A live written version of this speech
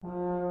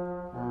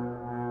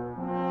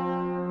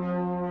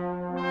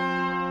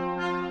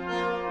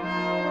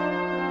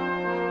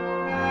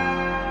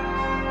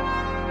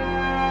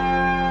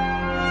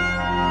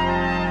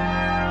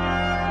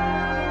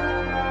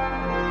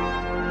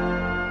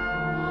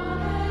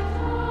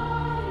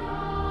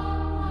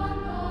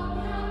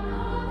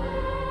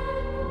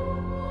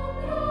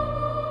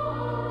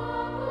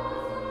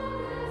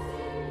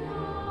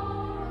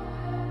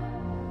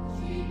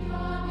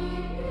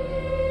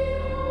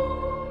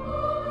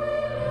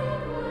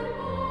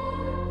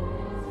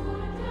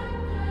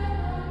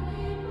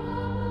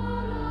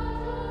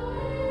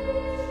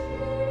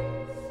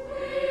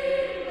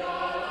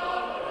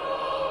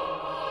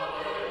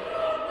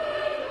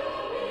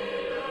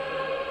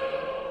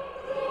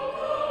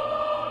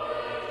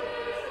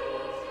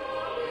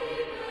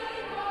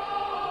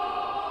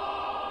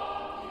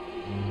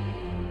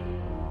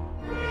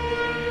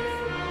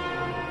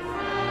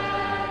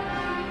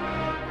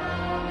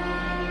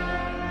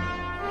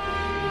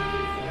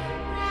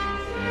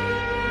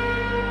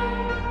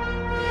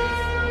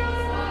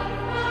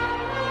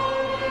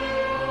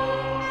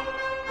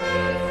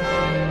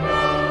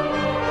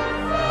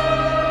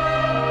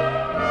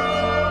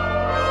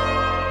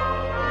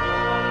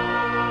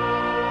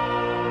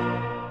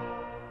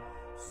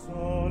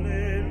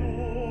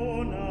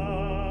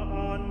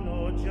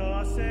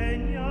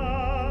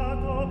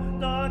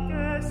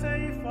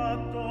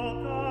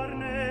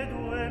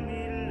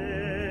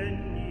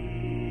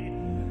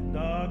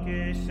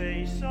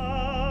sei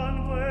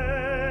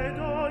sangue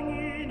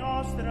d'ogni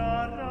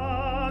nostra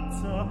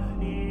razza,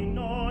 in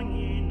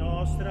ogni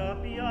nostra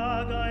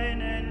piaga e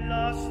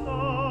nella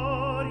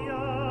storia.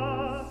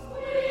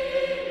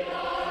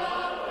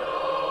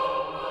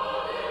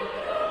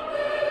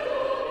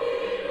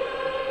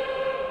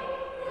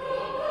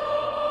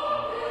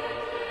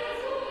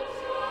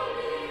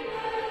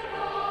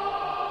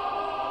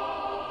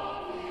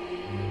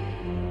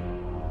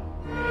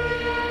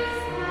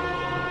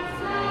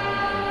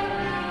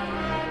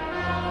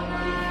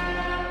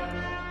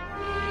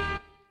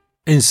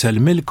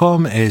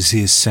 Inselmilkom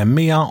eżis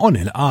semmija u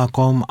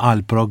nilqakom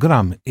għal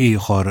programm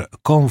ieħor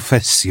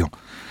Confessio.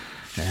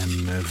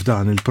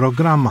 F'dan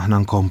il-programm aħna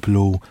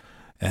nkomplu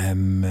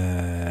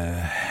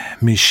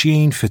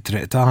mixjin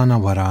fit-triq tagħna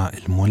wara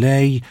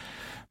il-mulej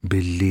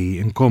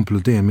billi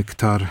nkomplu dejjem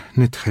iktar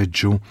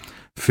nitħeġġu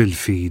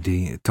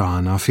fil-fidi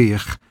tagħna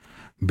fih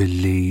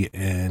billi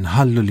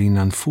nħallu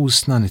lina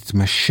nfusna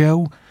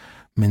nitmexxew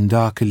minn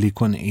dak li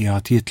jkun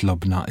qiegħed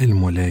jitlobna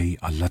il-mulej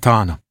Alla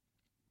tagħna.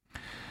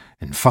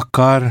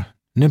 Nfakkar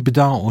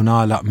nibda u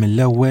nagħlaq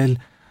mill-ewwel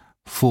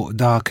fuq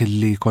dak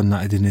li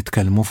konna qegħdin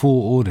nitkellmu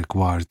fuqu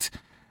rigward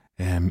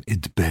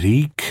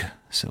id-berik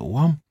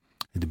sewwa,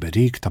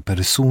 id-berik ta'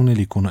 persuni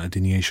li jkunu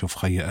qegħdin jgħixu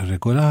f'ħajja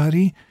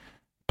irregolari,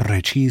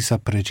 preċiża,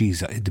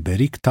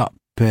 id-berik ta'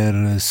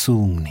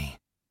 persuni.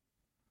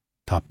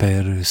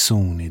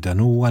 Dan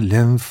huwa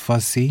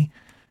l-enfasi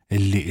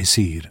illi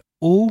isir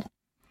u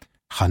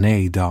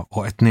ħanejda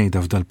u qed ngħidha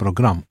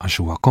f'dal-programm għax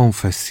huwa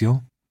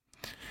Confessio.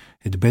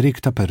 Id-berik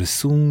ta'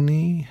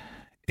 persuni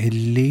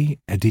illi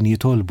qegħdin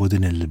jitolbu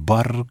din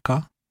il-barka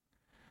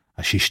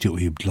għax jixtiequ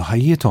jibdlu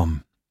ħajjithom.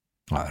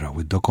 Aqraw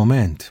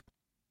id-dokument.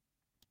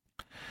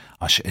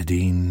 Għax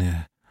qegħdin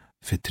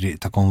fit-triq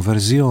ta'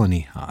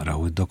 konverżjoni,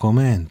 aqraw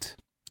id-dokument.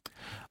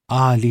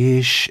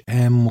 Għaliex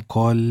hemm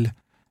ukoll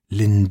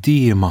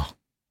l-indiema.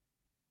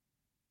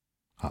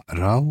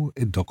 Aqraw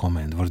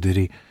id-dokument.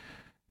 Vordiri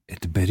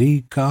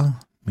id-berika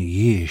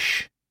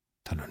mhijiex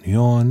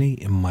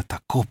tal-Unjoni imma ta'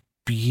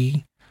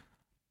 koppji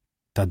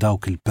ta'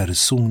 dawk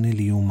il-persuni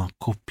li huma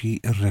koppji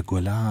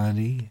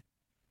irregolari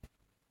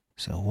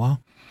sewwa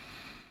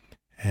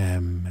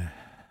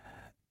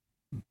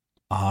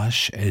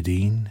għax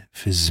qegħdin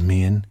fi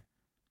żmien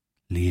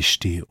li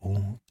jixtiequ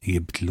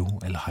jibdlu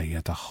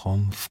l-ħajja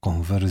tagħhom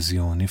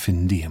f'konverżjoni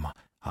f'indiema.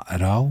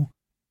 Aqraw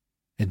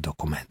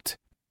id-dokument.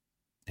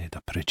 Qiegħda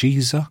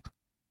preċiża,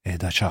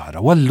 qiegħda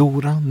ċara. U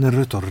allura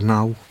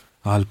nirritornaw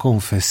għal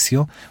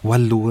Confessio, u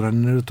allura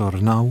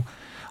nirritornaw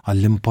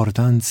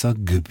għall-importanza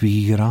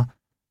kbira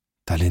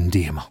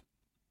tal-indiema.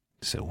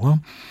 Sewwa,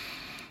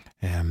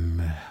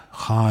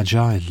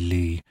 ħaġa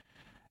li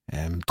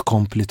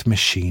tkompli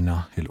tmexxina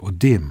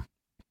il-qudiem.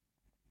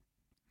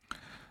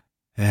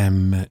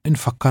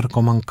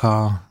 Infakkarkom anka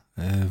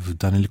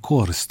f'dan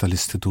il-kors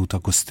tal-Istitut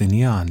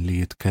Agustinjan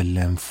li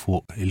jitkellem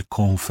fuq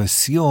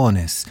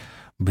il-Confessiones.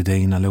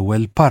 Bdejna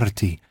l-ewwel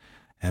parti,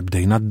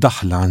 bdejna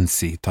d-daħla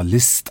anzi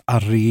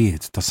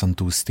tal-istqarrijiet ta'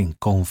 Sant'Agustin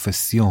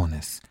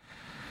Confessiones.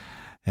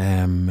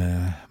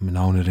 Minn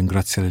hawn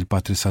nirringrazzja lil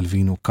Patri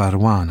Salvinu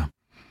Karwana.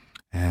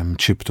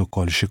 ċibtu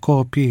kol xi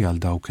kopji għal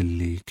dawk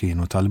li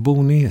kienu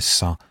talbuni,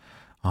 issa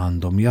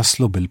għandhom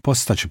jaslu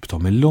bil-posta,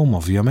 ċibtom illum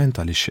ovvjament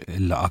għaliex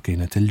il-laqa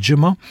kienet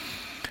il-ġimgħa.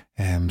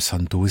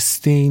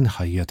 Sant'Agustin,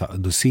 ħajja ta'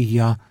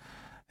 qdusija,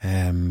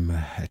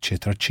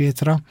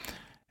 eċetera,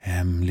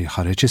 li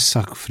ħareġ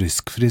issa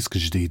frisk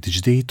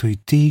ġdid u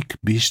jtik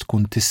biex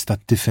tkun tista'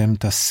 tifhem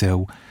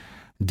tassew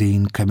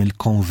din kemm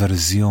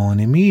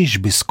il-konverżjoni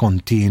mhijiex biss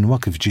kontinwa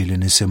kif ġieli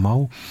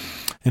nisimgħu,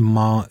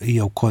 imma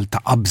hija wkoll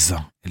ta' qabża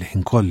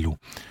il-ħin kollu.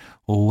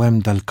 U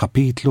hemm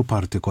dal-kapitlu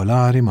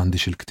partikolari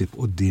m'għandix il-ktieb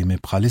qudiemi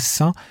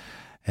bħalissa,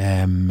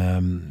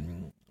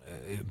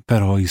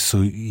 però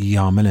jissu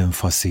jagħmel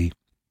enfasi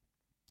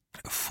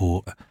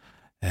fuq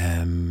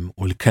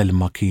u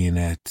l-kelma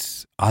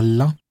kienet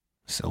Alla,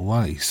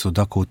 sewwa jissu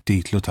dak hu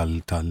t-titlu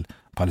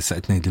bħalissa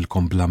qed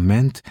ngħidilkom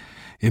bl-amment,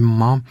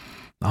 imma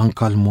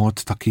anka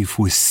l-mod ta' kif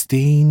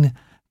Wistin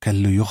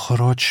kellu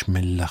joħroġ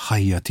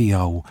mill-ħajja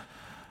tiegħu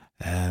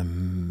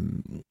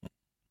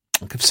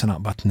kif se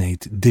naqbad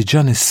ngħid,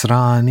 diġà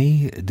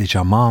nisrani,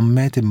 diġà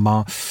mammet,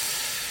 imma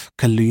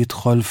kellu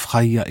jidħol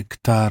f'ħajja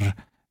iktar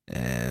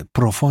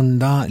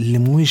profonda li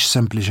mhuwiex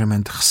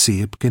sempliċement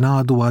ħsieb, kien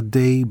għadu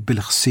għaddej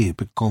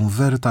bil-ħsieb,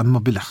 ikkonverta imma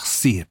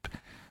bil-ħsieb.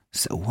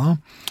 Sewwa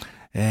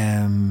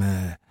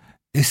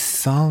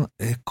issa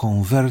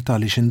konverta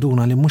li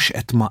xinduna li mhux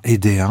qed ma'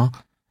 idea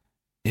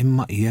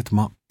imma qiegħed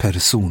ma'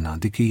 persuna,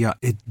 dik hija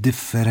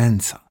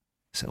d-differenza.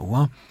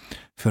 Sewwa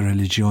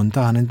fir-reliġjon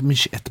tagħna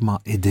mhix qed ma'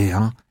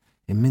 idea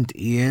imma int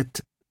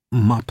qiegħed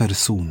ma'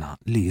 persuna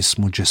li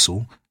jismu Ġesu,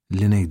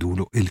 li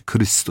ngħidulu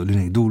il-Kristu, li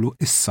ngħidulu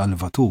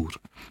is-Salvatur,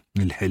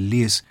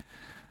 il-Ħellies,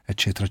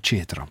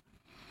 eċetera.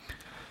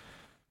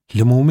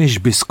 Li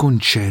mhumiex biss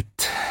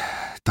kunċett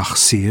ta'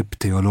 ħsieb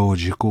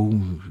teoloġiku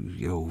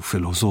jew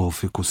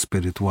filosofiku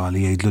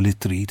spiritwali jgħidlu li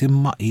trid,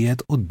 imma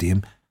qiegħed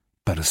quddiem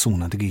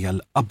persuna, dik hija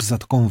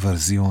l-qabża ta'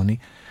 konverżjoni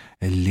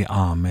li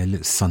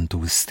għamel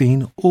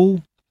Sant'Agustin u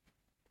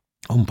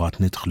Mbagħad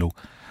nidħlu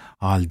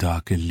għal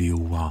dak li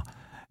huwa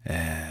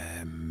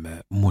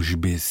mhux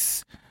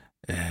biss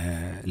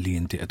li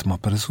inti qed ma'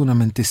 persuna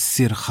minn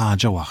tissir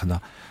ħaġa waħda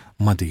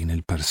ma' din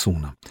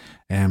il-persuna.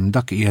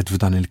 Dak qiegħed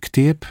f'dan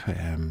il-ktieb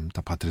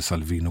ta' Patri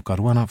Salvino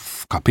Caruana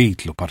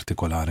f'kapitlu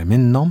partikolari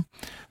minnhom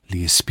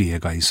li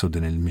jispjega jisu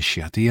din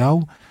il-mixja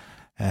tiegħu.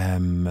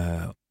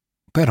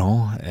 Però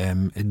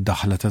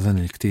id-daħla ta'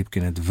 dan il-ktieb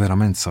kienet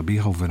verament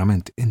sabiħa u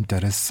verament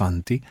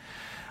interessanti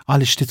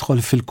għaliex tidħol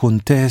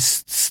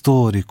fil-kuntest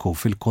storiku,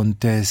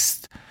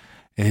 fil-kuntest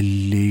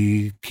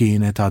li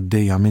kienet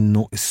għaddejja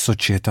minnu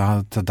s-soċjetà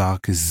ta'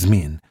 dak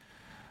iż-żmien.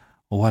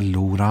 U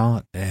allura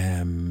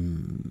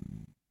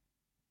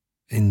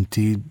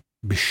inti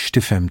biex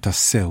tifhem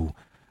tassew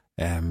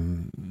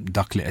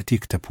dak li qed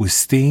jikteb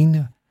wistin,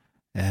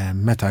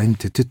 meta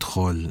inti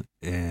tidħol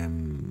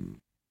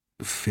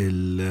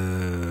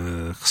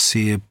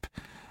fil-ħsieb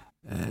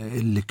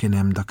illi kien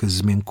hemm dak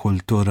iż-żmien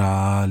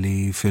kulturali,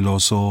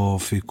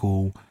 filosofiku,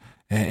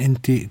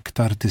 inti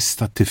iktar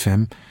tista'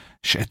 tifhem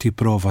x'qed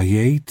jipprova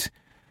jgħid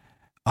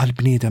għal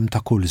bniedem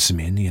ta' kull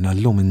żmien. Jiena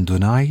llum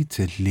indunajt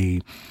li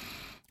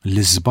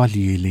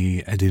l-iżbalji li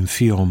qegħdin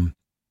fihom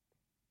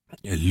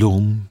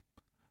illum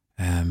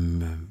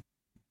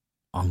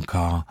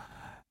anka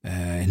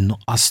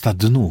n-nuqqas ta'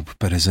 dnub,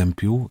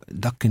 pereżempju,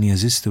 dak kien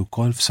jeżisti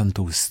wkoll f'Sant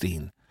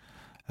Awustin.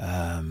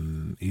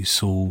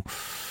 Jisu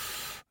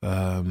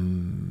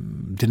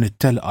din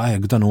it-telqa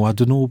jekk dan huwa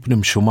dnub,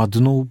 nimxu ma'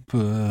 dnub,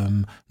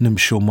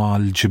 nimxu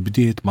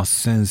mal-ġibdiet,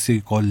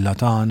 mas-sensi kollha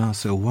tagħna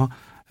sewwa,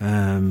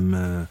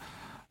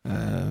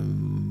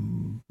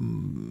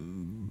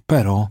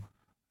 però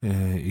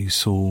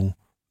jisu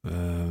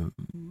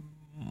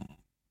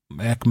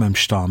hekk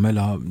m'hemmx tagħmel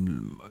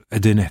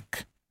qegħdin hekk.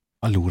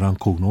 Allura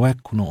nkunu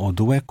hekk u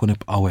noqogħdu hekk u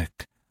nibqgħu hekk.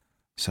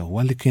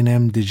 Sewwa li kien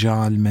hemm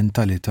diġà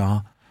l-mentalità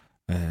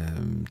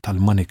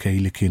tal-Manikej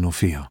li kienu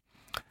fiha.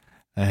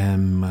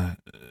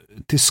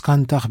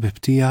 Tiskanta ħbib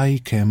tiegħi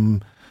kemm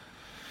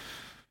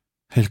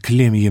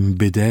il-kliem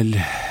jinbidel,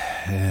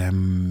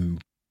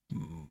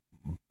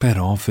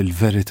 però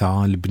fil-verità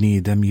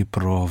l-bniedem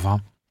jipprova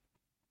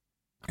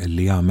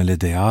li jagħmel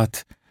ideat,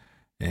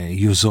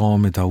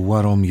 jużhom,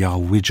 idawwarhom,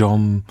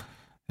 jawwiġhom,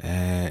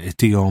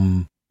 itihom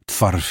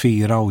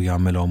tfarfira u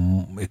jagħmelhom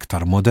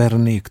iktar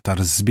moderni, iktar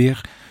sbieħ,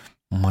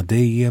 ma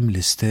dejjem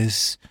l-istess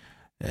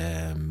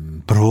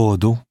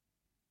brodu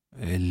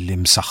li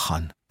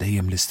msaħħan,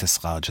 dejjem l-istess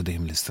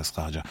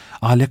ħaġa.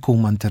 Għalhekk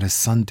huma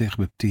interessanti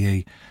ħbib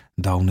tiegħi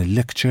dawn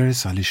il-lectures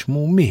għaliex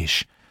mhumiex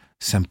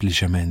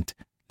sempliċement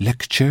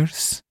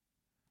lectures,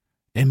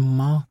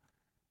 imma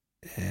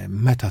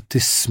meta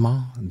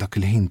tisma' dak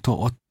il-ħin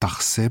toqgħod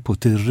taħseb u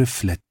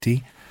tirrifletti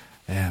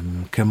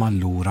kemm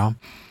allura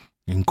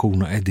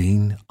nkunu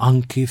qegħdin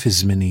anki fi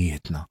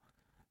żminijietna.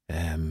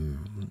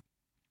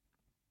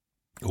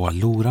 U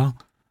allura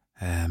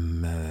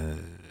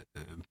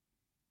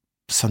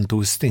Sant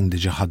Awustin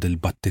diġà ħad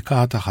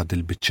il-battikata, ħad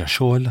il-biċċa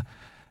xogħol,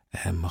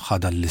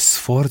 ħad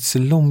l-isforz,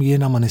 illum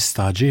jiena ma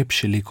nistaġibx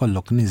li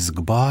jkollok nies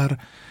kbar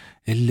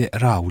illi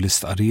qraw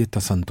l-istqarrijiet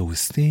ta' Sant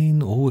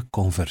Awustin u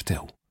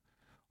kkonvertew.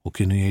 U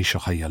kienu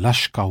jgħixu ħajja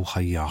laxka u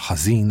ħajja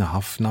ħażina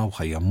ħafna u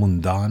ħajja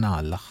mundana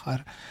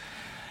għall-aħħar.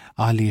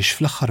 Għaliex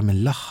fl-aħħar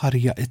mill-aħħar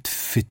jaqgħet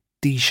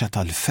fit-tiexa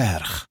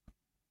tal-ferħ.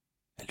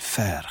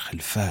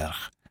 Il-ferħ.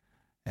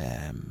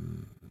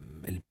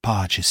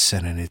 Il-paċi,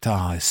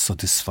 is-serenità,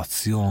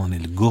 is-sodisfazzjoni,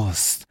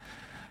 il-gost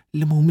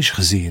li mhumiex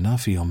ħżiena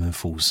fihom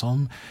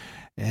infushom,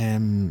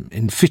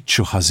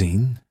 infittxu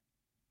ħażin,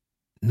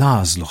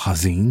 nażlu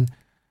ħażin,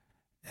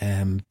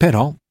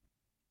 però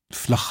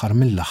fl-aħħar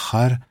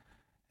mill-aħħar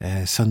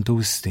Sant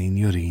Awustin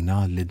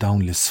jurina li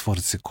dawn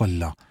l-isforzi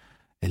kollha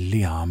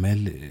li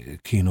għamel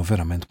kienu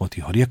verament mod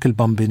ieħor. Jekk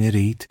il-bambin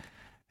irid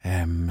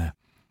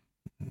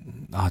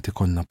għati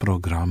konna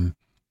programm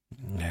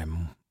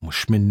mhux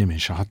minni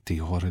minn xi ħadd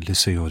ieħor li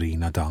se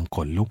jurina dan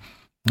kollu,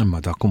 imma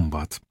dak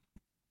imbagħad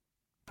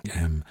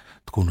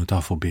tkunu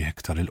tafu bih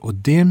iktar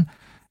il-qudiem,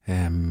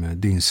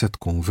 din se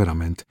tkun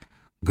verament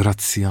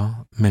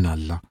grazzja minn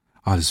Alla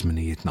għal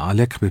żminijietna.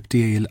 Għalhekk ħbieb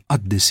tiegħi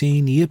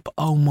l-qaddisin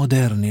jibqgħu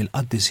moderni,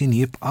 l-qaddisin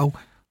jibqgħu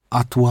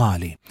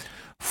attwali.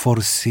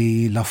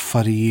 Forsi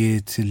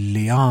l-affarijiet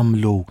li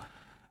għamlu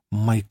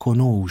ma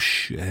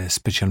jkunux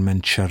speċjalment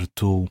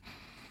ċertu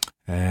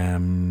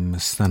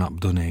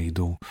naqbdu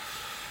ngħidu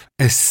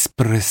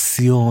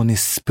espressjoni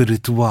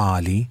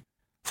spiritwali,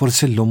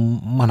 forsi llum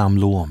ma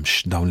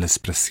nagħmluhomx dawn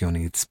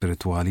l-espressjonijiet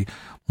spiritwali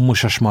mhux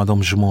għax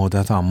m'għadhomx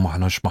moda ta'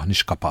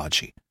 maħniex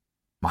kapaċi.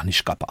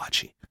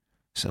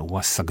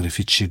 Sewwa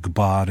s-sagrifiċċji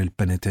kbar,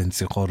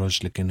 il-penitenzi ħoroġ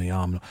li kienu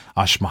jagħmlu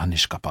għax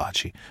maħniex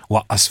kapaċi.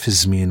 Waqqas fi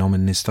żmienhom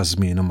in-nies ta'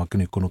 żmienhom ma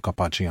kienu jkunu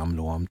kapaċi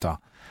jagħmluhom ta'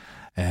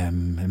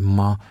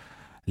 imma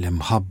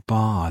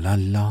l-imħabba għal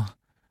Alla,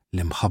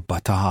 l-imħabba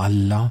ta'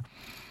 Alla,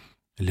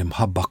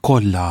 l-imħabba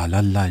kollha għal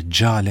Alla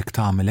ġalek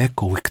tagħmel hekk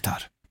u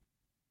iktar.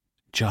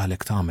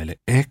 Ġalek tagħmel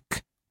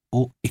hekk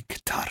u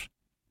iktar.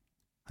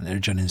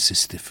 Nerġa'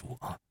 ninsisti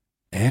fuqha.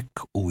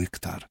 Hekk u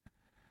iktar.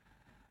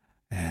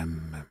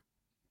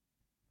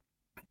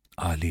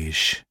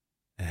 Għaliex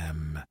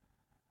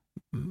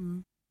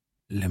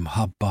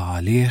l-imħabba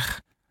għalih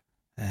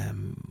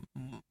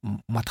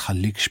ma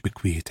tħallikx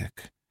bikwietek.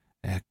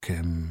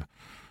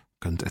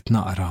 Kont qed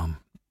naqra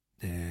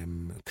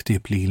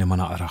ktieb li ma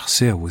naqraħ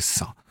sew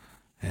issa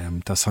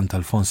ta'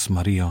 Sant'Alfons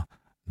Marija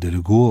del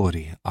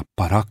Liguori,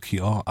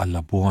 Apparecchio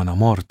alla buona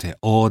morte,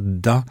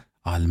 għodda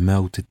għal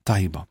mewt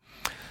it-tajba.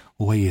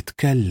 U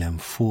jitkellem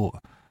fuq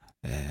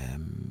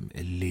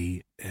illi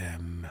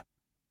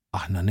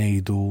aħna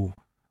ngħidu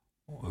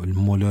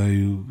l-mulej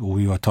u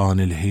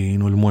jatan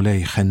il-ħin u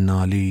l-mulej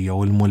ħenna lija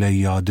u l-mulej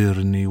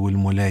jadirni u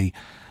l-mulej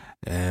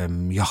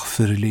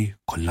jaħfirli,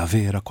 kolla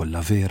vera, kolla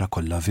vera,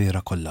 kolla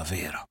vera, kolla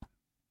vera.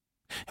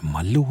 Imma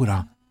allura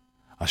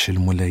għax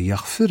il-mulej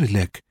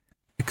jaħfirlek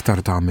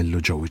iktar tagħmillu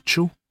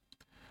ġewwiċċu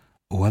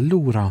u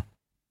allura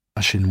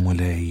għax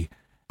il-mulej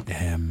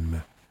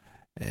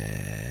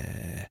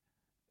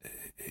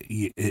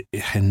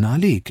ħenna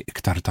lik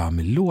iktar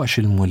tagħmillu għax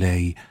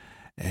il-mulej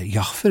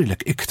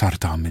jaħfirlek iktar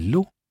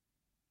tagħmillu.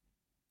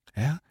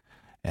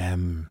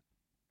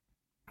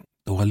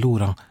 U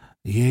allura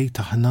jgħid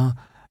aħna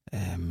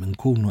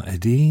nkunu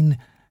qegħdin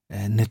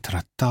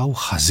nittrattaw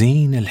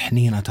ħażin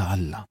il-ħnina ta'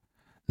 Alla,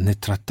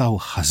 nittrattaw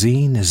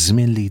ħażin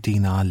iż-żmien li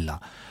jtina Alla,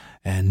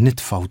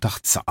 nitfaw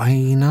taħt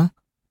saqajna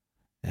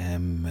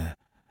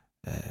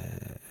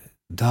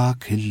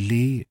dak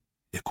illi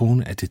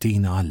ikun qed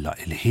itina Alla,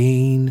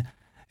 il-ħin,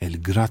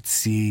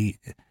 il-grazzi,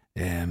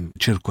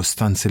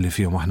 ċirkostanzi li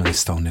fihom aħna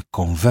nistgħu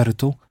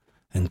nikkonvertu,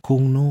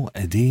 nkunu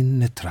qegħdin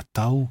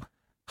nittrattaw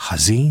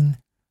ħażin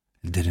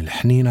din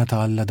il-ħnina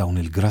ta' Alla, dawn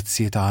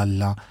il-grazzi ta'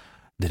 Alla,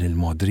 din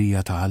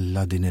il-modrija ta'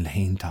 Alla, din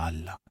il-ħin ta'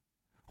 Alla.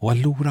 U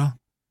allura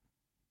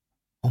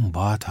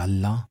mbagħad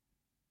Alla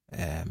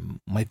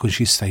ma jkunx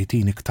jista'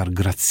 jtini iktar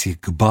grazzi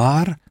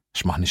kbar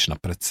x'maħniex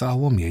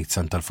napprezzawhom, jgħid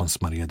Sant'Alfons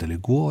Marija del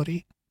Liguori,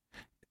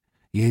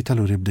 jgħid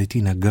allura jibda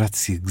jtina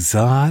grazzi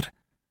gżar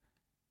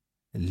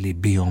li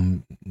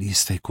bihom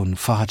jista' jkun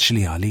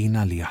faċli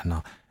għalina li aħna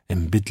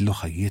nbidlu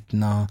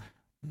ħajjitna,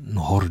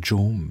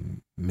 nħorġu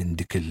minn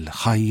dik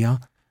il-ħajja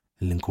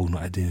li nkunu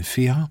qegħdin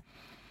fiha,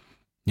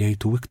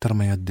 jgħidu iktar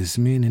ma jgħaddi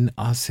żmien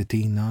inqas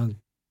itina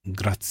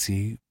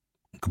grazzi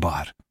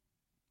kbar.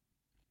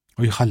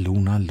 U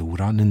jħalluna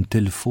allura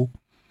nintilfu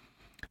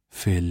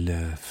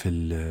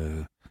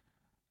fil-nuqqas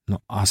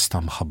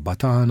ta' mħabba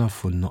tagħna,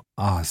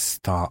 fil-nuqqas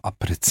ta'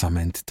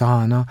 apprezzament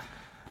tagħna,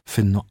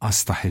 fin-nuqqas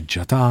ta'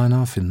 ħeġġa tagħna,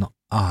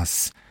 fin-nuqqas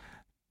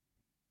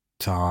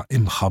ta'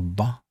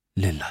 imħabba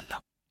lil Alla.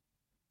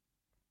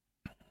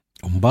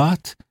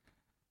 Mbagħad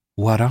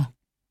wara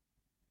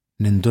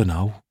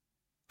nindunaw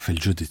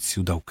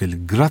fil-ġudizzju dawk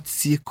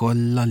il-grazzi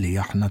kollha li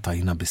aħna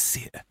tajna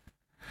bis-sieq,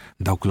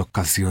 dawk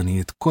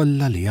l-okkażjonijiet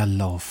kollha li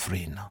Alla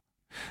offrina,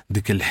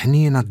 dik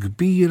il-ħniena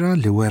kbira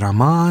li wera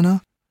magħna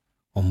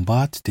u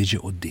mbagħad tiġi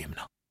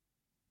qudiemna.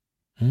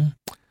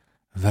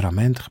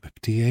 Verament ħbib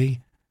tiegħi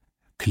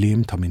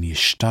kliem ta' min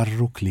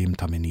jixtarru, kliem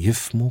ta' min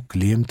jifmu,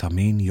 kliem ta'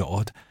 min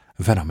joqgħod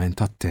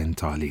verament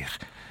attent għalih.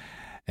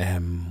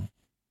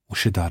 U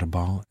xi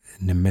darba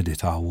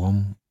nimmeditawhom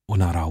u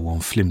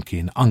narawhom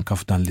flimkien anke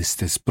f'dan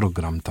l-istess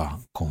programm ta'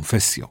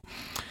 Confessio.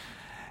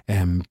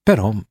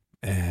 Però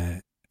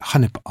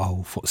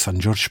ħanibqgħu fuq San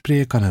George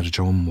Preka,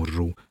 nerġgħu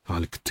mmurru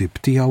għal ktieb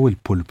tiegħu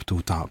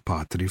il-pulptu ta'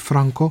 Patri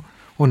Franco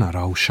u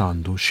naraw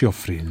x'għandu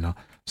x'joffrilna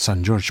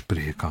San George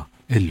Preka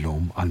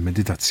illum għal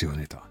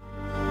meditazzjoni ta'.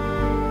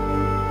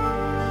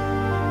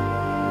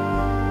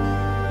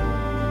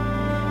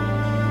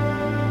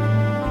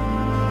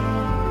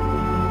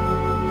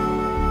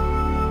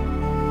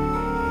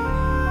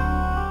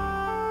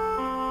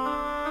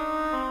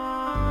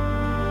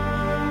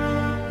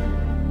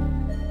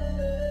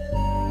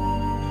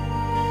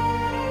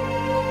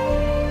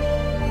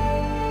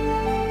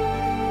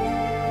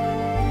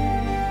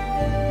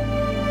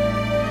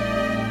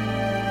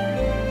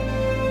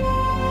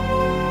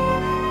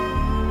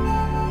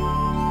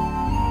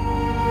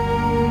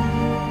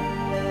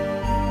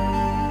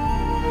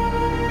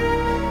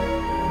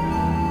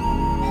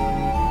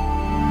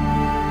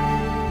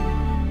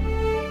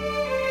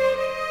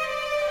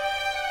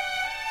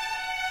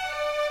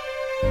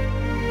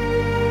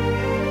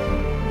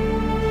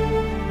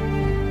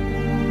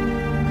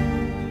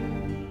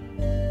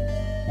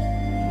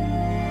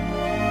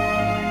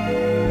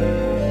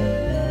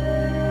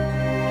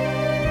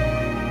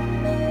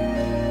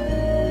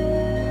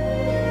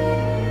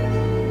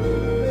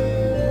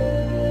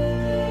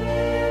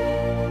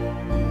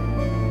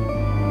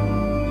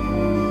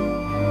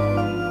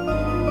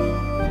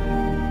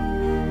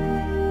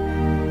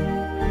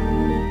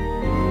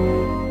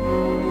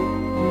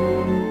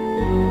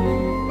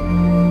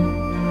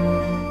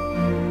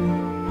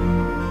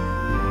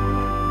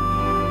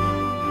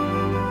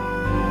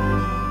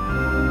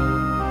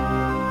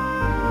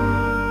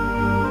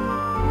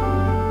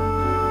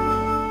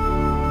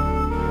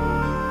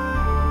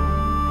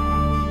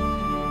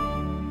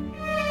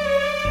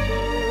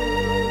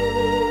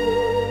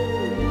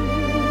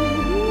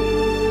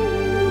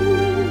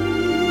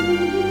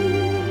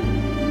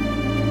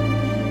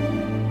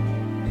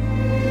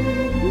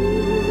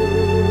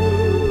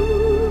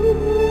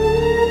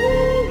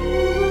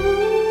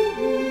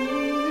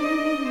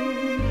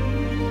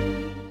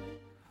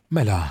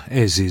 Mela,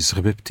 eżiż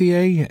ħbib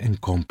tiegħi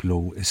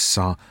inkomplu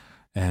issa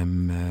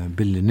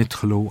billi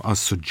nidħlu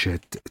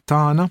għas-suġġett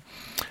tagħna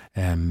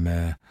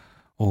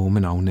u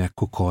minn hawnhekk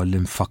ukoll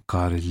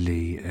infakkar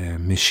li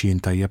mixjin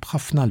tajjeb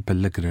ħafna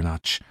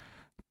l-pellegrinaġġ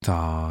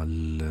ta'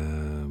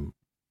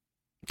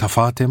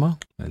 Fatima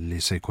li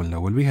se jkun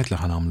l-ewwel wieħed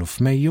li ħanagħmlu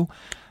f'Mejju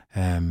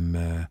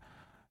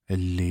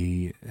li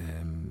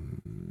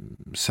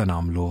se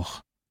nagħmluh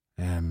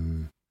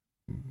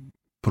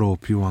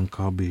propju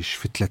anka biex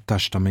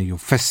fit-13 ta' Mejju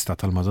festa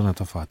tal-Madonna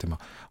ta' Fatima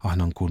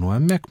aħna nkunu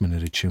hemmhekk min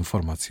irid xi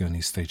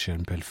informazzjoni jista'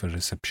 jċempel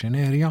fir-reception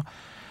area.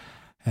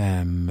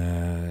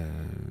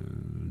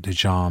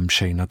 Diġà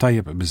mxejna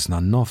tajjeb biżna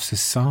n-nofs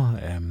issa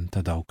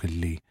ta' dawk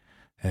illi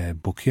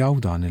bukjaw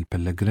dan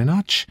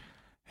il-pellegrinaġġ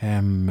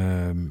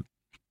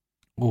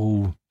u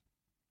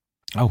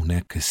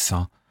hawnhekk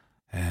issa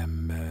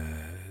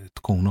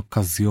tkun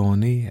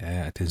okkażjoni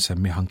qed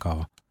insemmiha anke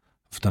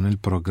f'dan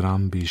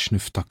il-programm biex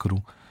niftakru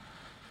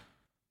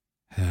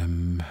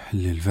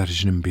li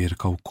l-Verġin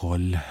Imbierka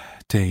wkoll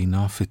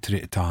tgħinna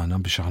fit-triq tagħna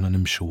biex aħna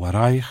nimxu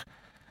warajh,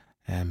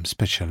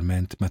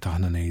 speċjalment meta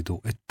aħna ngħidu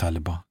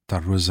t-talba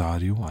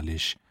tar-Rożarju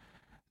għaliex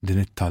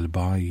din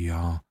it-talba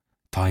hija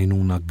ta'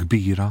 għajnuna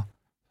kbira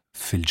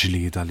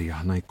fil-ġlieda li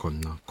aħna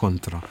jkollna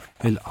kontra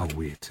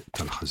il-qawwiet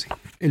tal-ħażin.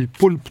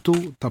 Il-pulptu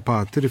ta'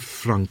 Patri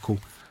Franku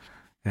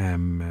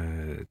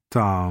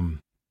ta'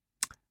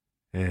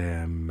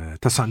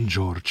 San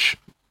George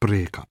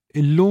Preka.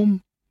 Illum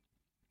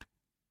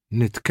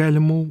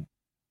nitkellmu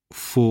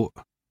fuq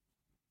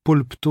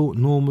pulptu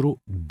numru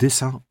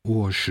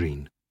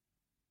 29.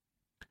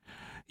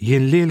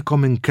 Jien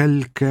lilkom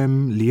inkellkem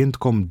li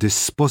jintkom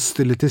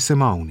disposti li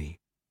tisimgħuni.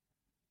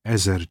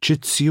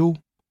 Eżerċizzju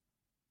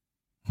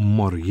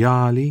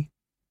morjali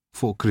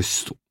fuq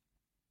Kristu.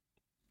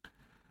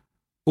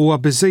 Huwa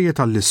biżejjed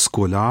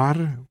għall-iskular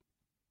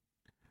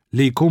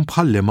li jkun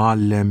bħal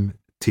mgħallem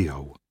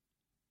tiegħu.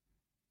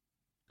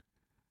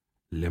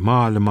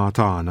 L-imgħallma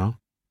tagħna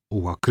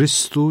huwa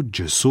Kristu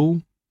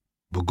Ġesu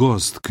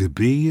b'gost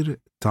kbir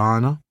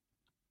tagħna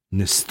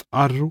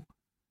nistqarru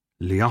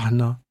li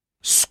aħna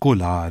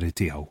skolari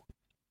tiegħu.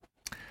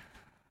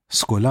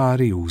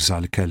 Skolari uża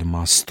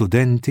l-kelma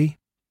studenti,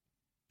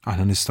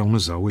 aħna nistgħu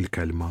nużaw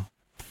il-kelma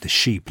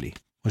disċipli,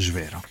 mhux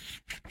vera.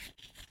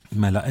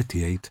 Mela qed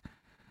jgħid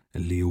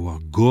li huwa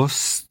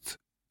gost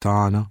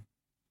tagħna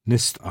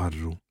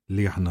nistqarru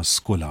li aħna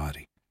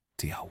skolari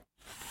tiegħu.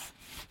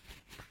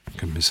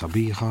 Kemm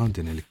sabiħa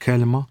din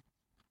il-kelma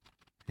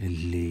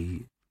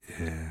illi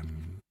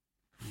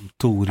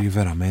turi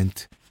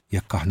verament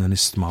jekk aħna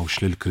nistmawx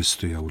lil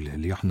Kristu jew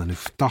li aħna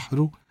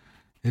niftaħru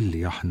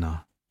illi aħna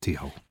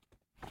tiegħu.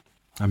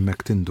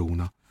 Hemmhekk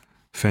tinduna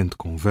fejn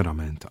tkun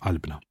verament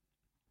qalbna.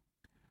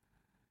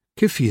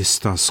 Kif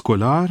jista'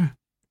 skolar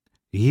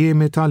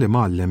jimita li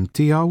mgħallem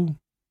tiegħu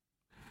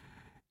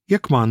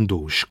jekk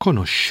m'għandux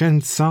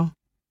konoxxenza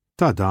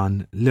ta'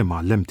 dan li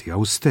mgħallem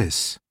tiegħu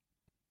stess?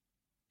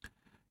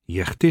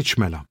 Jeħtieġ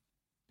mela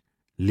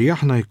li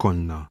aħna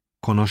jkollna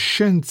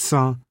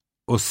konoxxenza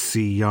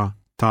ossija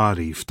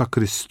tarif ta'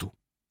 Kristu,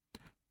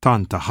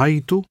 tant ta'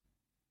 ħajtu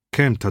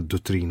kemm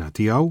tad-dottrina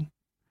tiegħu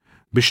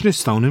biex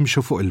nistgħu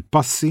nimxu fuq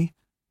il-passi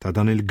ta'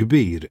 dan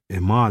il-kbir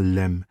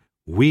imgħallem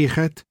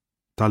wieħed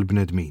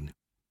tal-bnedmin.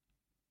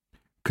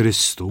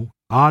 Kristu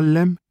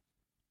għallem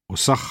u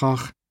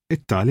saħħaħ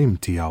it-tagħlim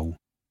tiegħu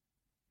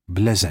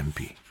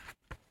bl-eżempji.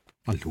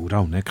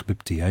 Allura hawnhekk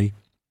ħbieb tiegħi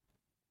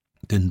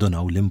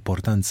tindunaw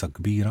l-importanza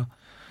kbira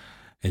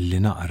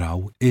illi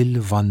naqraw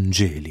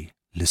il-Vanġeli,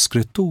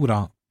 l-iskrittura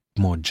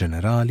b'mod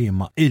ġenerali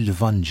imma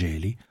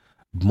il-Vanġeli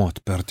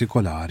b'mod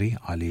partikolari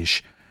għaliex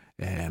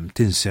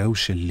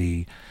tinsewx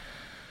illi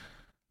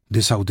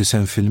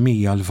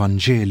 99%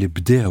 l-Vanġeli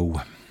bdew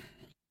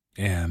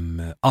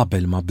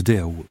qabel ma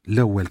bdew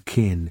l-ewwel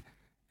kien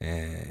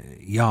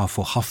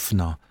jafu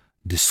ħafna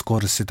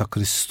diskorsi ta'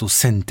 Kristu,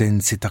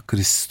 sentenzi ta'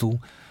 Kristu,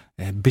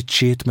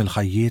 biċċiet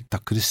mill-ħajjiet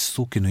ta'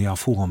 Kristu kienu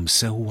jafuhom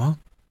sewwa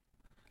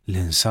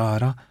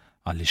l-insara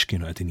għaliex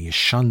kienu qegħdin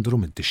jixxandru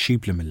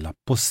mid-dixxipli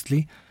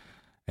mill-Appostli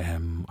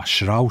għax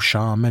raw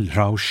x'għamel,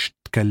 raw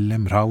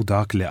x'tkellem, raw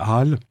dak li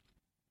qal,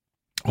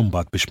 u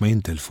mbagħad biex ma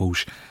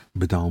jintilfux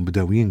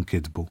bdew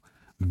jinkitbu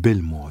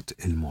bil-mod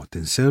il-mod.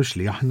 Tinsewx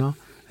li aħna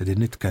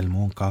qegħdin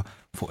nitkellmu anke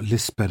fuq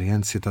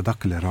l-esperjenzi ta'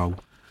 dak li raw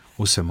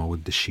u semgħu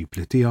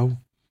id-dixxipli tiegħu,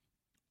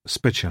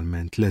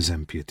 speċjalment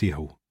l-eżempji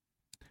tiegħu.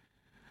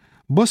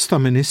 Bosta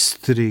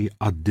ministri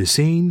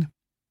qaddisin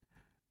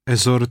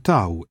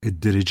eżortaw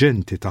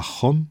id-diriġenti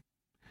tagħhom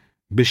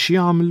biex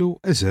jagħmlu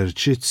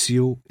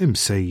eżerċizzju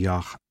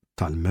imsejjaħ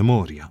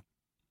tal-memorja.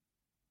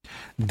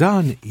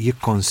 Dan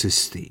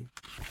jikkonsisti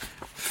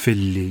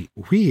filli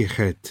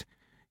wieħed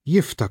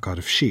jiftakar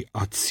f'xi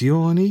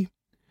azzjoni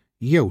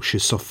jew xi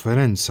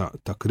sofferenza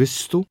ta'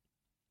 Kristu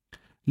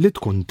li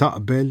tkun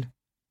taqbel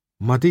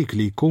ma' dik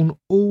li jkun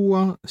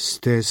huwa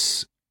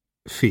stess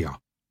fiha.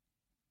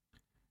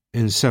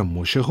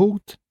 Insemmu xi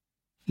ħud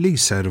li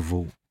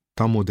jservu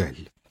ta'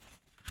 mudell.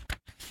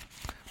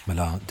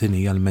 Mela din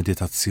hija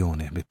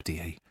l-meditazzjoni ħbieb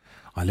tiegħi.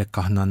 Għalhekk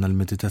aħna għandna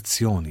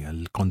l-meditazzjoni,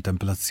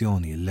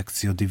 l-kontemplazzjoni,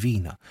 l-lezzjo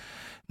divina.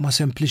 Ma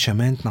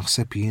sempliċement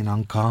naħseb jien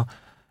anka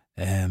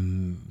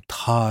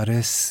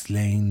tħares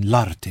lejn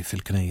l-arti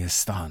fil-knejjes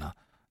tagħna.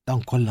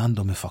 Dawn kollha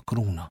għandhom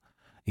ifakruna.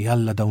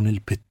 Jalla dawn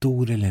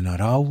il-pitturi li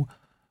naraw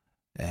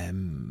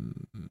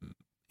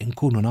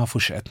inkunu nafu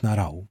x'qed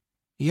naraw.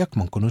 Jekk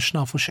ma nkunux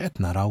nafu x'qed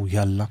naraw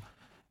jalla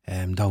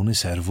dawn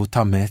iservu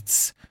ta'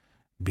 mezz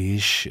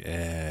biex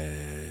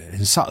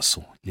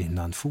insaqsu li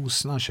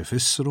nfusna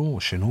x'ifissru u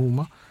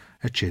x'inhuma,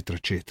 eċċetera,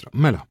 eċċetera.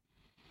 Mela,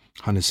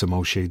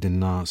 ħanisimgħu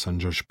xejdinna San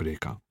George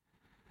Breka.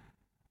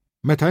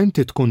 Meta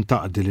inti tkun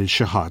taqdi lil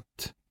xi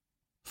ħadd,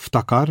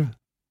 ftakar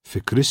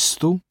fi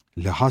Kristu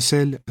li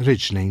ħasel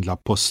riġlejn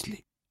l-Apostli.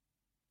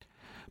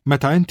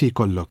 Meta inti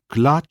jkollok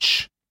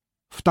klaċċ,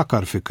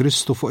 ftakar fi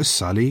Kristu fuq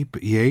is-salib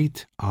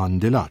jgħid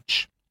għandi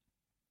laċċ.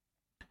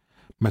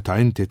 Meta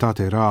inti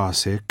tagħti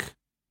rasek,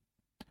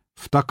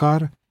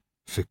 ftakar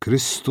fi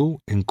Kristu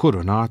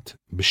inkurunat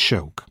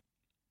bix-xewk.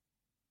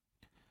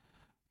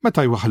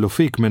 Meta jwaħlu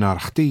fik mingħajr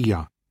ħtija,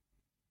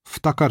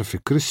 ftakar fi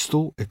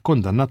Kristu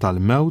ikkundannat għal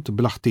mewt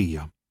bla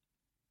ħtija.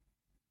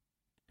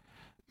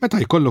 Meta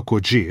jkollok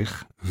uġigħ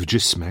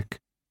f'ġismek,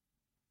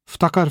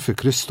 ftakar fi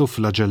Kristu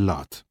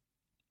flaġellat.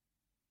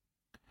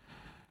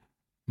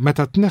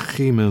 Meta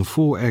tneħħi minn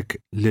fuqek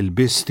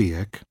l-ilbies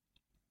tiegħek,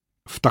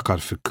 ftakar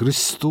fi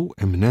Kristu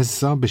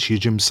imneżza biex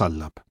jiġi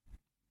msallab.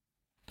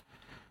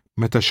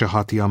 Meta xi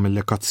ħadd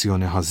jagħmellek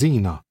azzjoni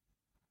ħażina,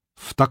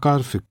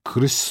 ftakar fi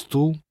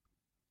Kristu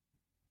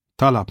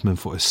talab minn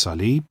fuq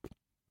is-salib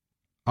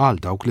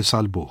għal dawk li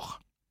salbuh.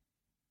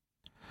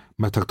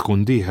 Meta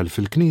tkun dieħel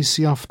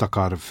fil-Knisja,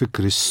 ftakar fi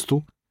Kristu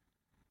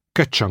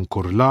keċċa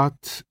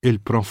nkurlat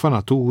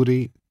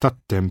il-profanaturi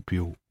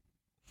tat-tempju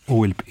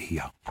u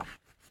l-bqija.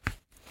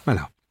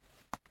 Mela,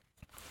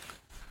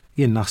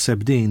 jien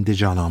naħseb din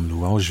diġà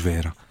nagħmluha u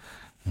vera.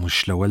 Mhux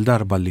l-ewwel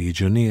darba li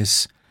jiġu nies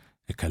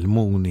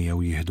ikellmuni jew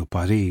jieħdu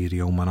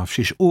pariri jew ma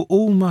nafxiex u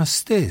huma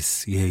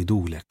stess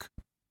jgħidulek.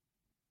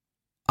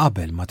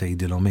 Qabel ma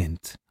tgħidilhom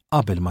int,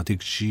 qabel ma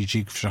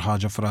tiġik f'xi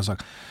ħaġa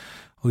f'rasek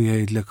u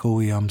jgħidlek u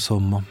hija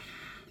insomma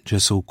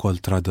Ġesu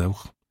wkoll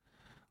tradewh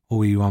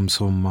u iwa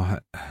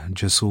insomma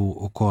Ġesu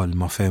wkoll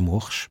ma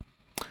femuhx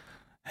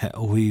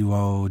u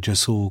iwa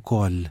Ġesu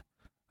wkoll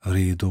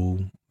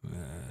rridu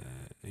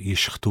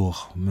jixħtuh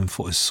minn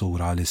fuq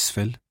is-sura għal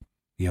isfel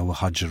jew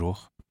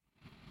iħaġġruh.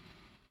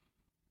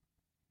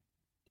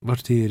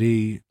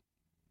 Bartieri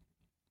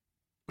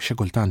xi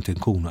kultant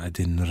inkunu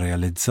qegħdin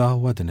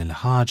nirrealizzawha din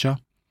il-ħaġa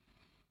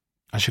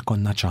għax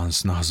ikollna ċans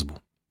naħsbu.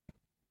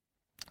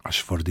 Għax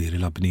fordieri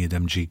la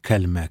bniedem ġi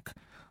kelmek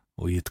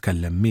u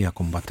jitkellem miegħek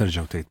u mbagħad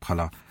terġgħu tgħid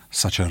bħala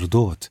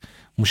saċerdot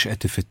mhux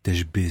qed ifittex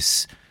biss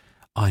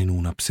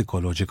għajnuna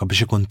psikoloġika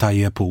biex ikun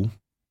tajjeb hu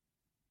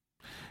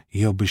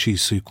jew biex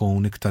jissu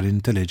jkun iktar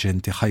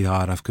intelligenti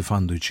ħajjaraf kif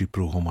għandu jġib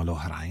ruħu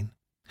mal-oħrajn,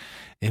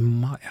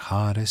 imma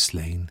iħares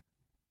lejn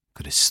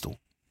Kristu.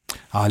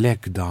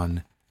 Għalhekk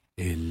dan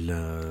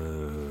il-parir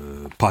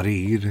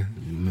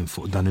minn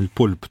fuq dan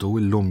il-pulptu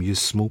illum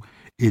jismu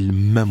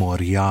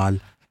il-memorjal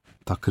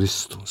ta'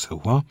 Kristu.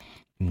 Sewwa,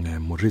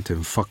 murrit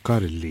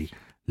infakkar illi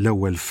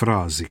l-ewwel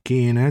frażi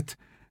kienet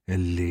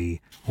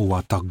illi huwa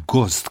ta'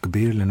 gost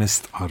kbir li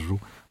nistqarru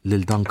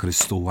lil dan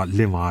Kristu huwa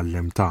li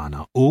mgħallem tagħna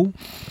u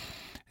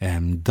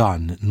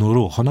dan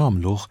nuruh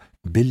nagħmluh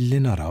billi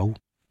naraw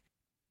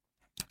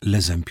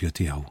l-eżempju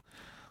tiegħu.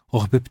 U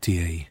ħbib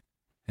tiegħi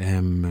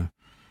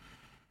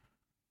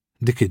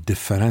dik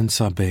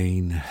id-differenza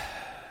bejn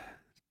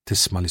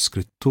tisma'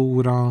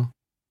 l-iskrittura,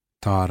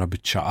 tara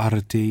biċċa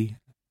arti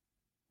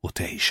u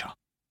tgħixha.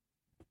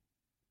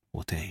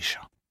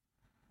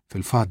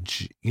 Fil-fatt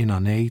jiena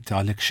ngħid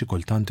għalhekk xi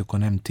kultant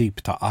ikun hemm tip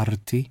ta'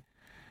 arti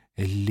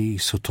illi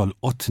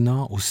tolqotna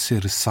u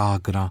ssir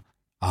sagra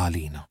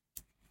għalina.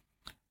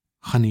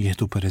 Ħan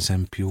jieħdu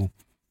pereżempju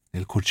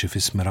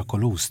il-kurċifiss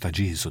mirakoluż ta'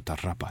 Ġiesu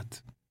tar-Rabat.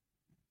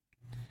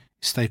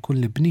 Jista' jkun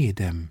li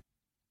bniedem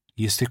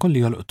jista' jkun li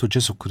jolqtu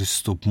Ġesu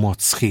Kristu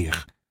b'mod sħiħ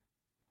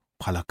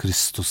bħala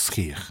Kristu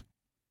sħiħ.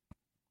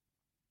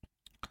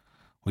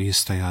 U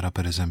jista' jara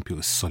pereżempju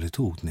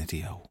s-solitudni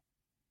tiegħu.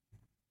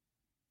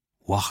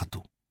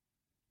 Waħdu,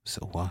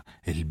 sewwa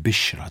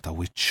il-bixra ta'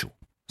 wiċċu,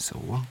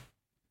 sewwa.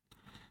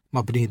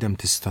 Ma bniedem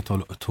tista'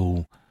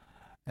 tolqtu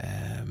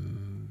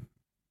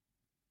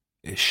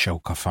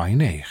ix-xewka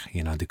f'għajnejh,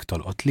 jiena dik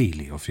tolqot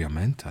lili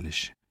ovvjament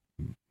għaliex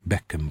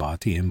bekk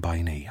imbagħad jien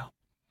b'għajnejja.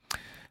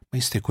 Ma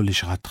jista' jkun li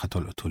xi ħadd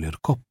tolqtu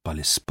l-irkoppa,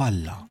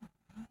 l-ispalla,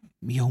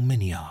 jew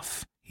min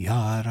jaf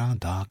jara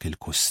dak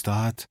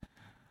il-kustat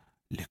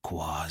li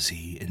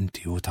kważi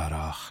inti u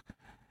taraħ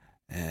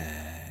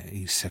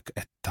jisek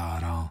qed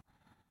tara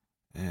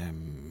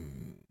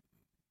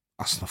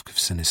asnaf kif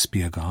se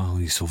nispjega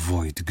jisu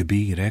vojt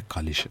kbir hekk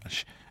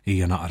għaliex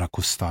hija naqra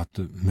kustat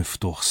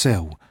miftuħ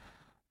sew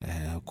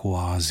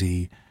kważi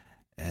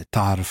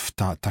tarf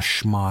ta'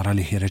 xmara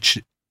li ħireġ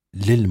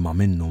l-ilma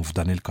minnu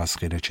f'dan il-każ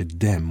ħireġ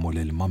id-demm u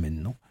l-ilma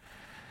minnu.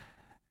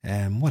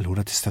 U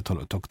allura tista'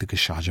 tolqtok dik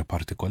xi ħaġa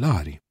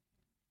partikolari.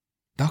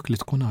 Dak li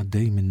tkun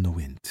għaddej minnu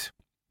int.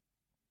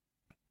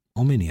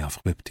 U min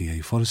jaf ħbib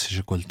tiegħi forsi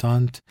xi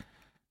kultant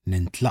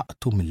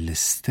nintlaqtu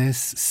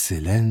mill-istess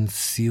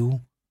silenzju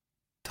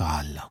ta'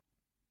 Alla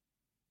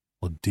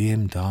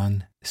quddiem dan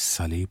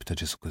is-salib ta'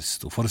 Ġesu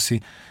Kristu. Forsi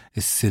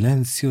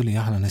is-silenzju li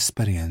aħna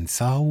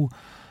nesperjenzaw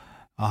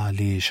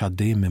għaliex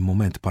għaddejjin minn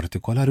mument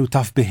partikolari u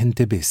taf bih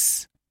inti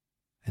biss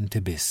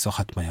u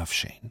ħadd ma jaf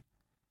xejn.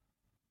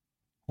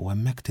 U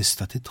hemmhekk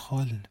tista'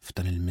 tidħol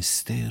f'dan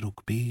il-misteru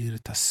kbir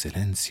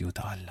tas-silenzju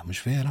ta' Alla,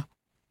 mhux vera?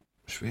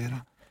 Mhux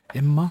vera?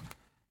 Imma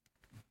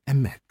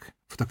hemmhekk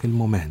f'dak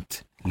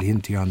il-mument li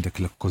inti għandek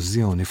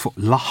l-okkużjoni fuq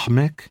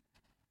laħmek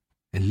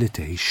illi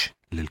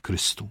tgħix lil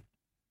Kristu.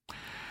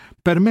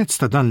 Permezz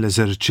ta' dan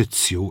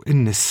l-eżerċizzju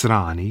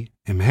in-nisrani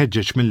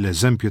imħeġġeġ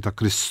mill-eżempju ta'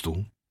 Kristu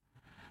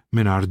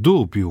mingħajr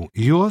dubju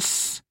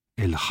joss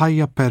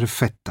il-ħajja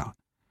perfetta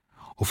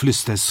u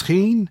fl-istess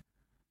ħin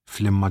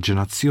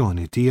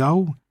fl-immaġinazzjoni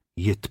tiegħu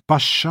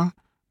jitpaxxa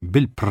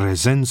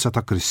bil-preżenza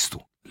ta' Kristu,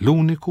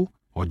 l-uniku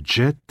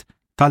oġġett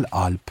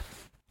tal-qalb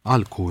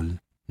għal kull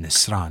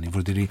nisrani.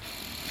 Vurdiri,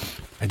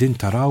 qegħdin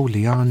taraw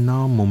li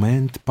għandna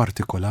mument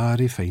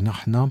partikolari fejn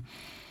aħna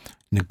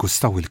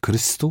niggustaw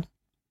il-Kristu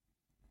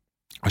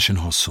għax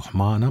inħossu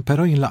ħmana,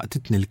 però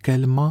jinlaqtitni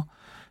l-kelma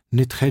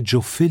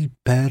nitħeġġu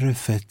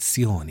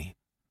fil-perfezzjoni.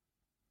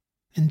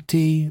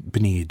 Inti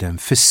bniedem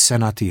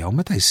fis-sena tiegħu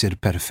meta jsir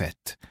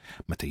perfett,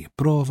 meta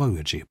jipprova u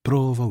jerġa'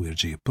 jipprova u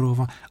jerġa'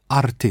 jipprova,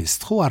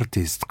 artist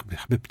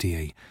ħbib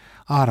tiegħi,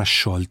 ara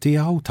x-xogħol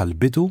tiegħu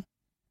tal-bidu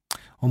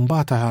u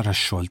mbagħad ara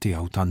x-xogħol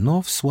tiegħu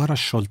tan-nofs wara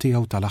x-xogħol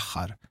tiegħu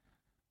tal-aħħar.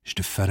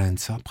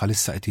 X'differenza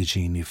bħalissa qed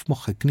jiġini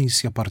f'moħħi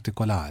knisja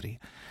partikolari.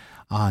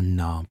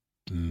 Għandna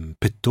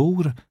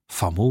pittur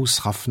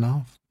famuż ħafna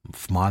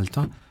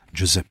f'Malta,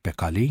 Giuseppe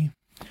Cali,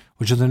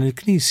 u ġodan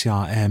il-knisja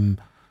hemm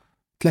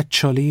 3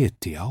 xogħlijiet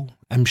tiegħu,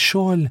 hemm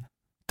xogħol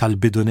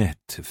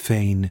tal-bidunet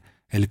fejn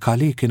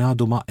il-Cali kien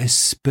għadu ma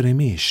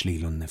esprimiex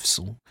lilu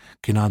nnifsu,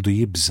 kien għadu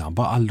jibża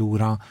baqa'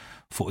 allura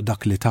fuq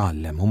dak li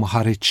tgħallem u ma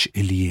ħareġx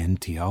il-jien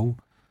tiegħu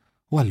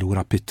u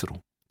allura pitru.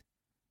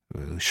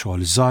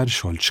 Xogħol żgħar,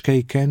 xogħol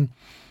ċkejken,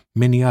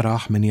 min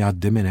jaraħ min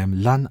jgħaddi minn hemm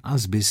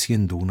lanqas biss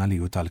jinduna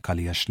li hu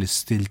tal-Cali għax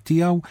l-istil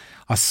tiegħu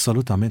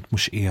assolutament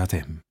mhux qiegħed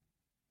hemm.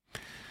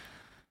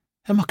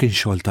 Imma kien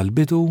xogħol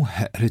tal-bidu,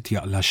 rid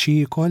jaqla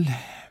xikol,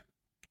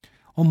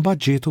 u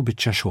mbagħad ġietu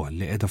biċċa xogħol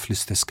li qiegħda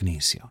fl-istess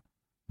knisja,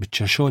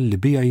 biċċa xogħol li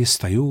bija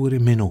jista' juri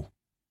min hu.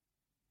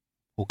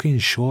 U kien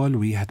xogħol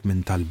wieħed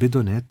minn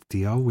tal-bidunet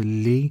tiegħu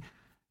illi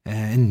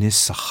n-nies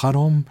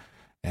saħħarhom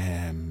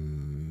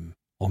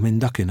u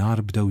minn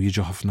dakinhar bdew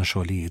jiġu ħafna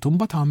xogħlijiet. U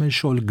mbagħad għamel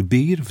xogħol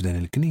kbir f'dan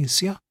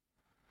il-knisja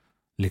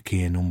li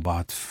kien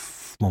mbagħad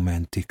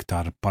f'mument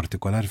iktar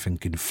partikolari fejn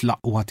kien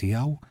fl-aqwa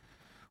tiegħu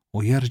u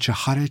jerġa'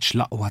 ħareġ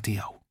l-aqwa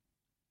tiegħu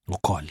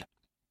ukoll.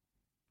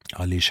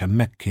 Għaliex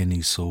hemmhekk kien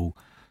jisu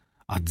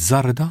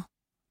għazzarda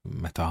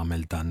meta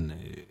għamel dan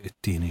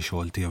it-tieni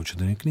xogħol tiegħu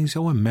ġodin il-knisja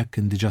u hemmhekk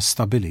kien diġà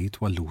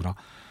stabilit u allura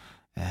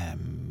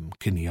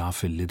kien jaf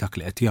li dak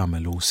li qed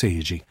jagħmelu se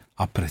jiġi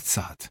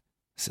apprezzat.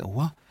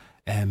 Sewwa,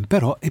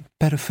 però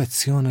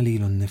ipperfezzjona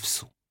lilu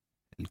nnifsu.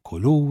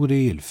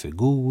 Il-kuluri,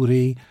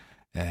 il-figuri,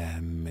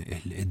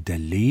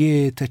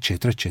 id-dellijiet,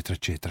 eċetera, eċetera,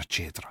 eċetera,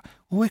 eċetera.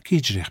 U hekk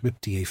jiġri ħbib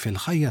tiegħi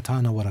fil-ħajja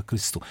tagħna wara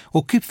Kristu.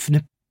 U kif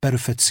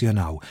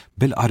nipperfezzjonaw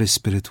bil-qari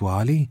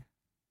spiritwali?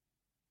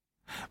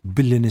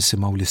 Billi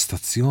nisimgħu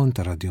l-istazzjon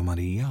ta' Radju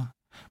Marija,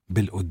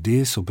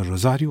 bil-quddies u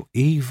bil-rożarju,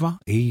 iva.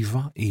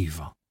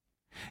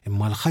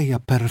 Imma l-ħajja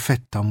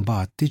perfetta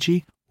mbagħad tiġi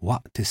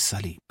waqt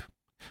is-salib,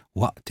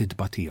 waqt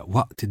id-batija,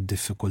 waqt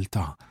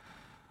id-diffikultà.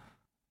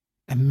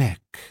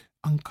 Hemmhekk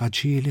anka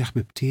ġieli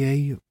ħbib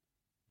tiegħi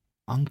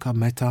anka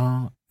meta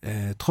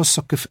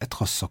tħossok kif qed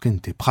tħossok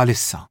inti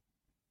bħalissa.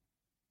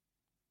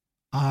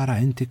 Ara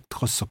inti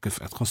tħossok kif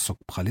qed tħossok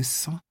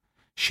bħalissa,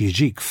 xi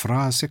jiġik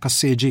f'rasek, għas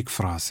se jiġik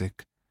f'rasek.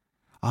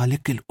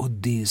 Għalhekk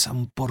il-quddiesa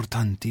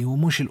importanti u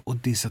mhux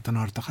il-quddiesa ta'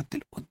 nhar ta' ħadd,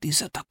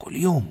 il-quddiesa ta'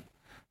 kuljum,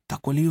 ta'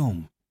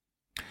 kuljum.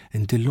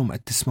 Inti llum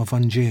qed tisma'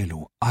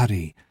 Vanġelu,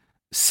 qari,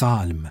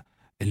 salm,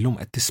 illum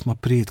qed tisma'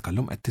 priedka,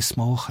 illum qed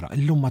tisma' oħra,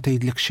 illum ma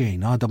tgħidlek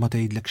xejn, għada ma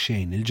tgħidlek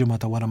xejn, il-ġimgħa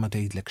ta' wara ma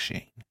tgħidlek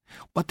xejn.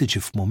 Bad tiġi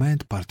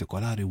f'mument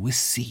partikolari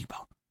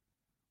wissiba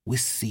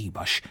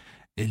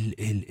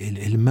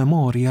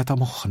il-memorja ta'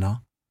 moħħna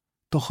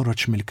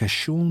toħroġ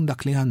mill-kexxun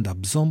dak li għandha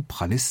bżonn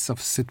bħalissa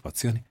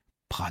fis-sitwazzjoni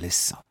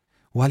bħalissa.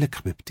 U għalhekk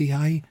ħbib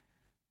tiegħi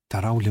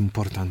taraw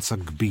l-importanza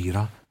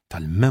kbira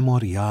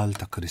tal-memorjal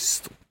ta'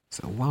 Kristu.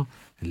 Sewwa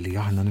li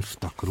aħna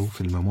niftakru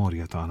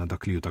fil-memorja tagħna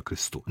dak li hu ta'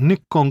 Kristu.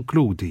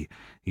 Nikkonkludi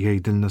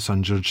jgħidilna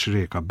San Ġorġ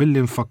Reka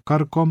billi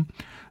nfakkarkom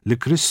li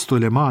Kristu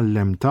li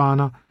mgħallem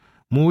tagħna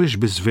mhuwiex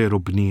biss veru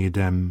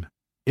bniedem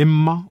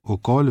imma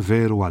wkoll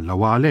veru Alla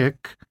u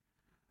għalhekk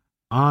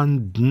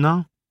għandna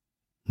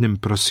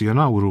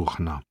nimpressjonaw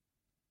ruħna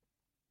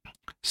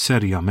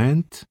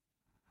serjament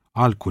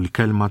għal kull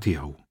kelma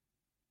tiegħu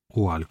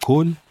u għal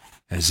kull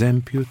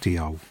eżempju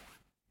tiegħu.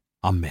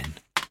 Amen.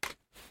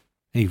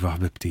 Iva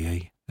ħbib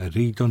tiegħi,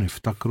 rridu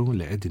niftakru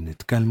li qegħdin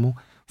nitkellmu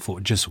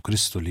fuq Ġesu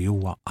Kristu li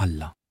huwa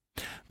Alla.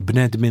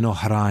 Bnedmin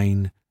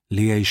oħrajn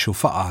li jgħixu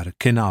faqar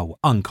kienaw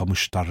anka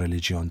mhux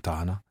tar-reliġjon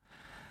tagħna.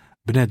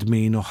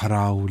 Bnedmin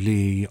oħraw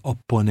li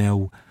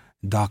opponew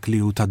dak li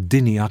hu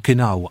tad-dinja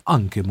kienaw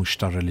anke mhux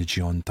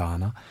tar-reliġjon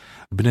tagħna.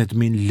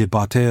 Bnedmin li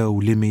batew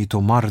li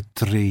mietu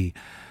martri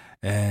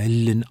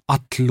li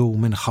nqatlu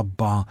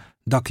minħabba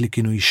dak li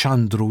kienu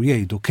jxandru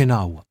jgħidu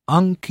kienaw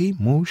anki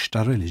mhux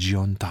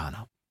tar-reliġjon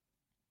tagħna.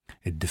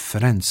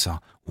 Id-differenza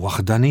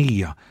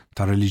waħdanija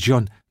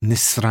tar-reliġjon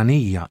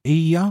nisranija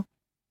hija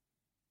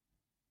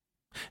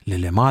li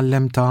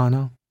l-imgħallem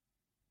tagħna,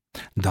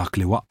 dak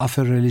li waqqaf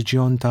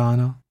ir-reliġjon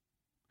tagħna,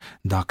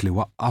 dak li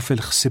waqqaf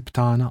il-ħsieb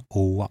tagħna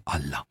huwa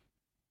Alla.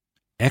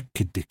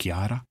 Hekk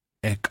iddikjara,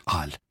 hekk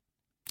qal.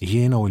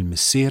 Jiena u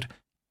l-missier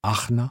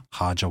aħna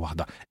ħaġa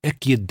waħda.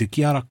 Hekk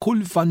jiddikjara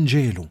kull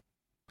Vanġelu.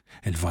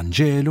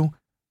 Il-Vanġelu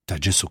ta'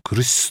 Ġesu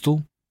Kristu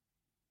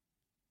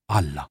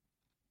Alla.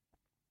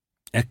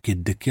 Hekk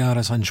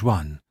jiddikjara San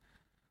Ġwan.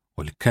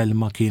 U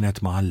l-kelma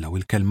kienet ma' Alla, u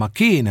l-kelma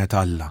kienet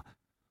Alla.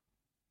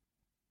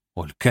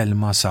 U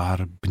l-kelma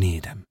sar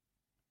bniedem.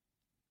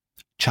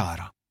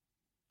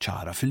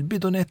 ċara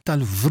fil-bidunet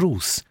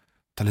tal-vrus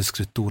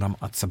tal-iskrittura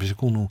mqazza biex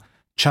ikunu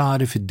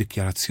ċari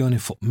fid-dikjarazzjoni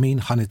fuq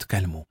min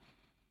ħanitkellmu.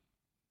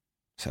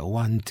 Sew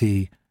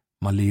anti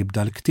malli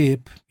jibda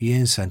l-ktieb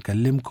jien se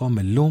nkellimkom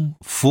illum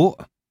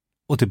fuq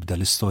u tibda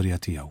l-istorja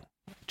tiegħu,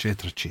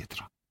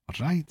 eċetera.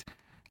 Right?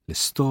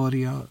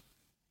 L-istorja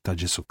ta'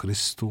 Ġesu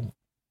Kristu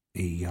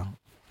hija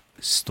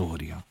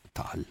l-istorja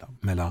ta' Alla.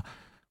 Mela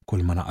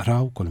kull ma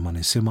naqraw, kull ma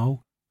nisimgħu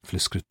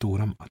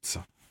fl-iskrittura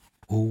mqazza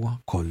huwa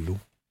kollu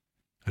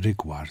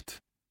rigward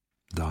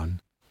dan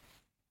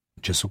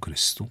Ġesu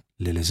Kristu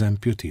li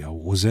l-eżempju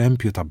tiegħu u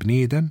eżempju ta'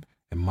 bniedem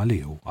imma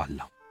li hu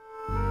Alla.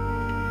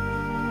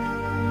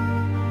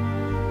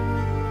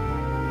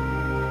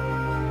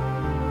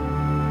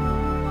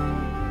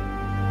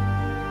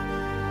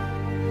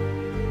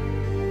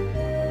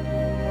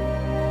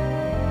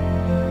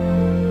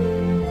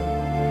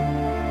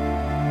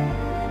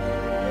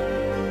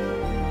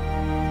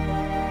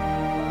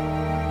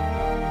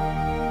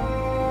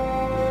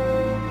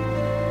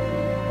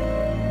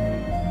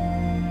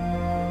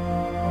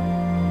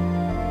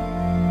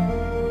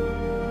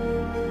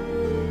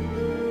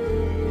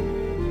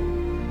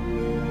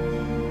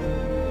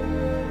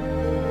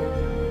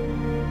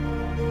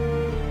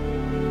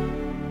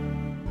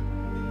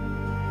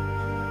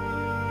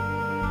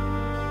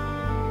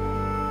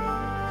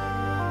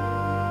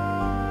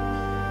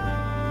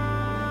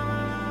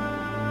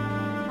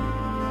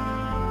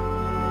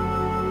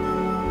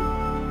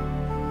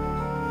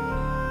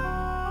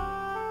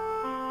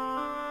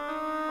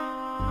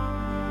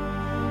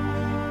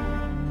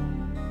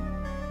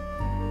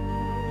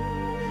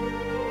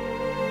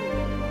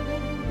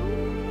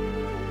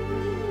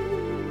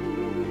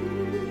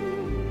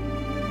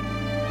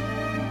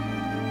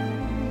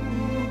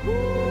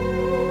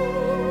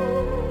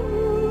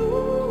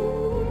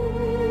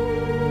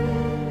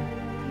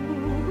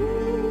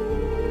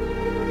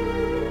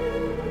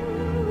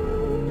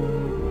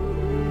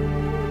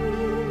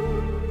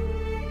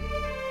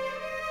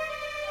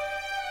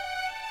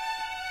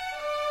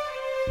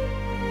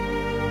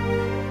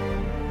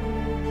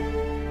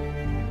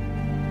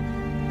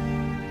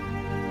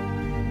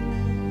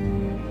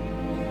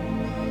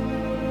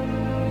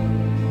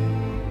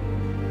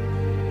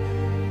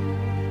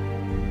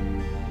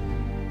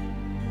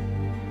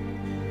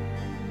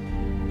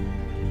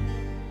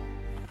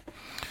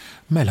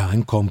 Mela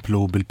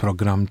nkomplu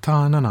bil-programm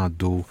tagħna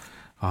ngħaddu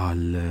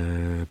għal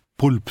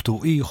pulptu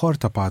ieħor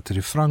ta'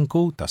 Patri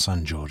Franku ta'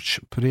 San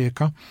George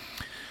Preka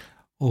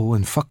u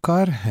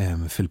nfakkar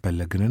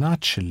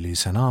fil-pellegrinaġġ li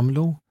se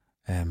nagħmlu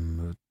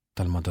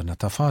tal-Madonna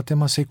ta'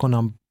 Fatima se jkun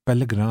hemm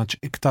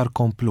pellegrinaġġ iktar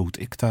komplut,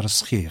 iktar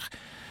sħiħ.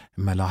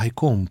 Mela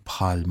ħajkun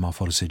bħalma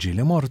forsi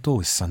ġieli mortu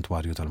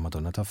is-Santwarju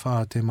tal-Madonna ta'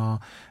 Fatima,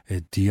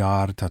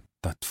 id-djar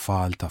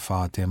tat-tfal ta'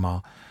 Fatima,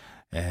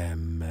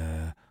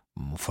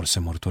 forse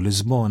mortu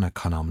Lisbona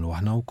ħanamlu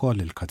aħna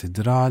wkoll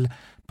il-katedral,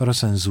 però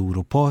se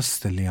nżuru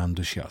post li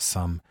għandu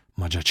x'jaqsam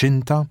ma'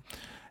 Ġaċinta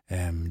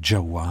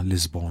ġewwa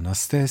Lisbona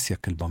stess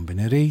jekk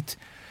il-bambin irid.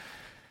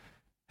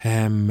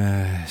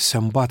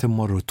 Se mbagħad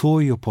immorru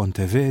Tuj u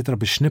Pontevedra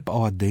biex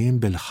nibqgħu għaddejjin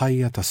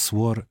bil-ħajja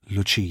tas-Swor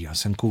Luċija.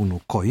 Se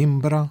nkunu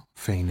Coimbra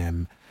fejn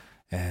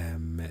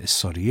hemm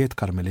is-Sorijiet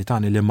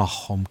Karmelitani li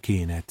magħhom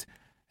kienet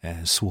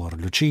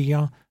Swor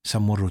Luċija, se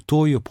mmorru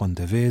Tuj u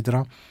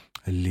Pontevedra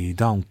li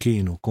dawn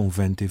kienu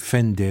konventi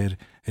fender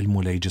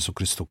il-Mulej Ġesu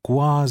Kristu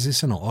kważi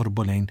se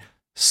noqorbu lejn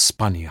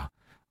Spanja.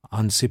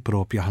 Anzi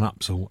propja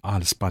ħnaqbsu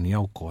għal Spanja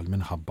wkoll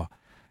minħabba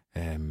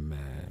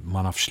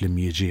ma nafx li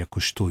mjieġi jekk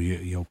hux Tuj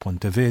jew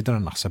Pontevedra,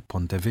 naħseb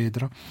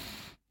Pontevedra.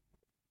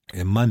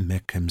 Imma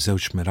hemmhekk hemm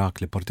żewġ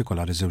mirakli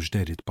partikolari, żewġ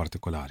deriet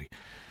partikolari.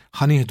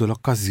 Ħanieħdu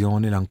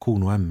l-okkażjoni li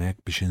nkunu hemmhekk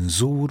biex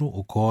inżuru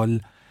wkoll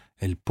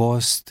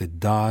il-post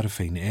id-dar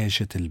fejn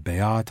għexet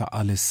il-Beata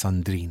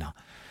Alessandrina.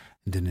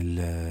 Din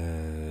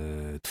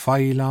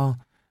il-tfajla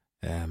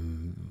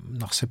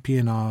naħseb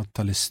jiena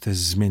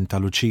tal-istess żmien ta'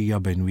 Luċija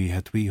bejn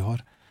wieħed u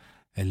ieħor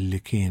illi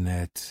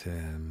kienet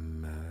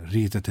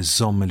riedet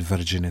iżżomm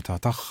il-verġinità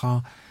tagħha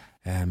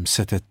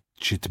setet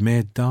ġiet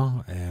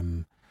medda,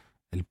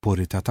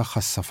 il-purità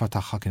tagħha, s-safa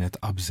tagħha kienet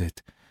qabżet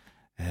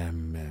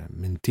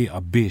minn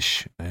tieqa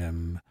biex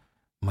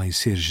ma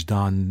jsirx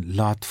dan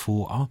lat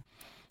fuqha,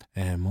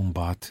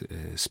 mbagħad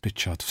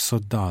spiċċat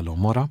f'sodda għal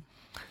mora,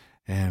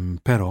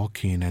 però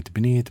kienet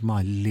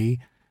bniedma li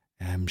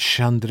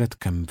xandret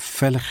kemm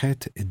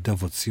felħet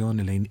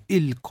id-devozzjoni lejn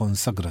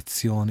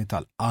il-konsagrazzjoni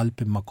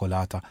tal-qalb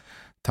immakolata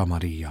ta'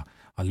 Marija.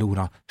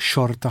 Allura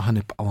xorta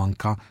ħanibqgħu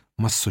anka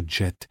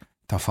mas-suġġett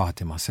ta'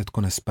 Fatima, se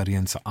tkun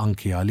esperjenza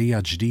anki għalija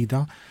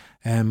ġdida,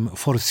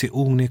 forsi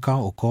unika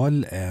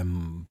wkoll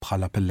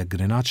bħala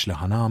pellegrinaġġ li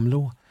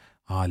ħanamlu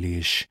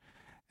għaliex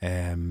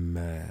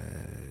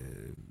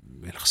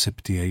il-ħsieb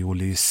tiegħi u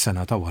li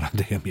s-sena ta' wara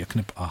dejjem jekk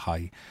nibqa'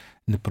 ħaj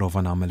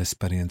nipprova nagħmel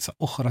esperjenza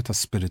oħra ta'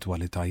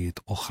 spiritwalitajiet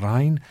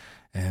oħrajn,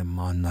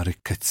 għandna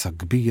rikkezza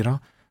kbira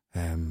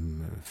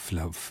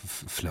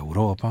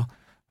fl-Ewropa,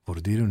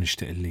 vordiru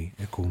nixtieq li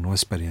jkunu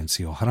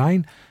esperjenzi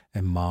oħrajn,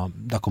 imma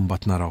dak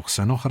imbagħad narawh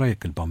sena oħra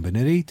jekk il-Bambin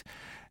irid.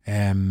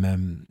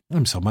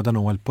 Insomma dan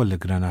huwa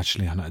l-pellegrinaġġ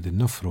li aħna qegħdin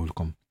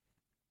nofrulkom.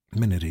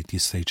 Min irid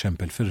jista'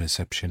 jċempel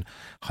fir-reception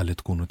ħalli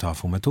tkunu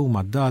tafu meta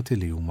huma d-dati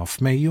li huma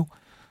f'Mejju.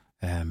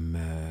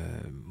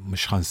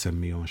 Mhux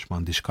ħansemmihom għax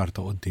m'għandix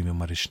karta qudiemi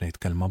ma rridx ngħid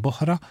kelma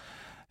b'oħra.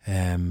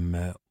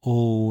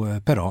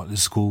 Però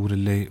żgur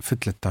li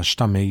fit-13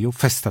 ta' Mejju,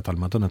 festa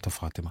tal-Madonna ta'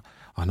 Fatima,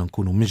 aħna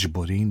nkunu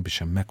miġburin biex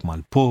hemmhekk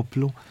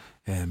mal-poplu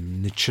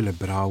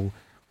niċċelebraw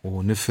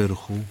u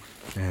nifirħu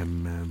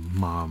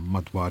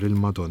madwar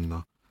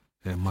il-Madonna,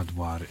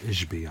 madwar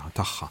iġbija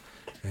tagħha.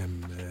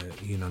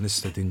 Jiena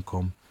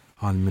nistedinkom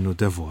għal minu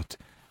devot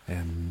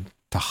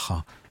tagħha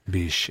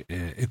biex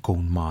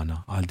ikun magħna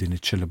għal din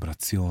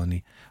iċ-ċelebrazzjoni,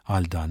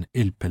 għal dan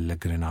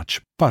il-pellegrinaġġ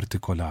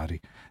partikolari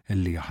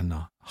li aħna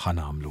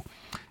ħanamlu.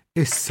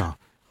 Issa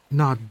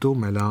ngħaddu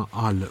mela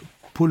għal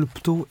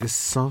pulptu,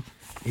 issa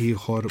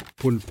ieħor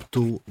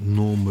pulptu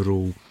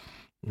numru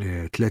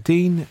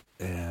 30,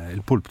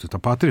 il-pulptu ta'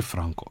 Patri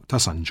Franco ta'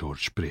 San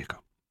George Preka.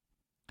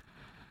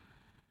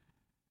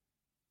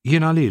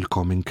 Jiena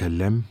lilkom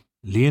inkellem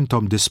li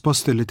intom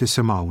disposti li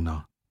tisimgħuna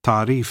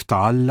tarif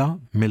ta' Alla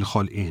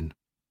mill-ħolqien.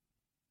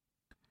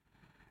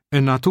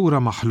 In-natura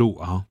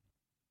maħluqa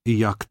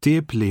hija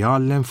ktieb li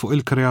jgħallem fuq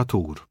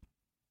il-Kreatur,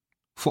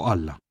 fuq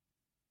Alla.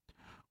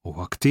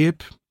 Huwa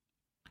ktieb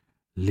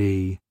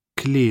li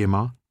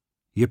kliema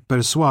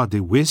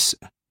jipperswadi wisq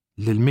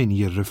lil min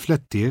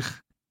jirriflettih,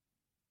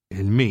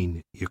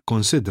 il-min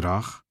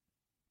jikkonsidrah,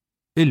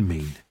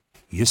 il-min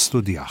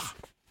jistudjah.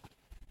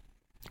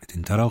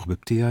 Qed tarawh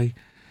bibtiegħi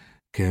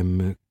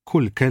kemm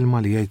kull kelma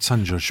li jgħid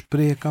San George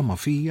Preka ma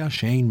fija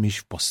xejn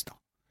mhix f'posta.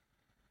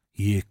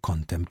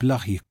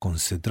 Jikkontemplah,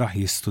 jikkonsidrah,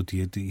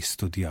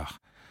 jistudjah.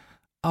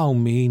 Hawn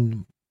min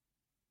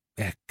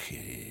hekk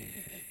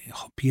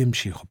jħobb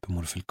jimxi, jħobb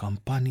imur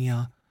fil-kampanja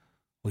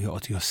u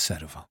joqgħod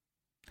josserva.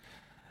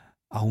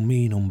 Hawn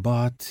min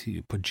imbagħad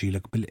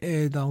jipoġġilek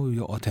bil-qiegħda u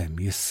joqgħod hemm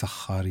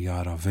jissaħħar,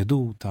 jara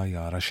veduta,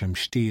 jara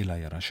xemxtiela,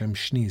 jara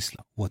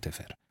xemxniesla,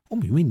 whatever. U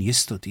min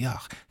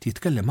jistudjah,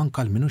 titkellem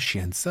anke għal minnu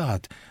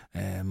xjenzat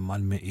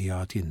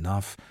mal-miqjat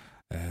jinnaf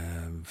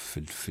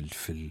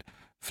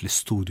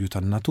fil-istudju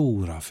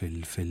tan-natura,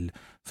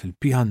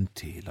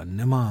 fil-pjanti,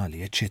 l-annimali,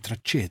 eċetera,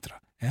 eċetera.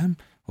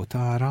 U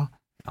tara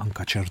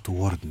anke ċertu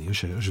ordni u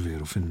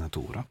veru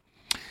fin-natura.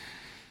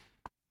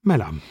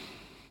 Mela,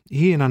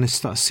 jiena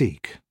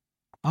nistaqsik,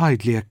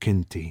 għajd li jekk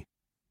inti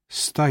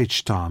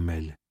stajtx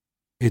tagħmel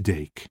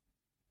idejk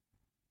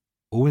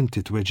u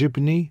inti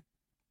tweġibni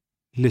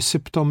li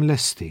sibtom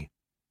lesti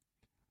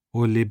u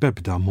li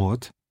bebda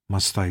mod ma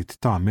stajt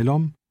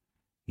tagħmilhom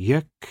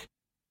jekk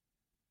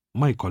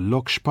ma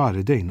jkollokx par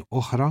idejn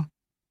oħra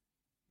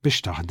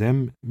biex taħdem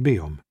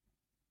bihom.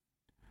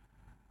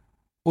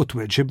 U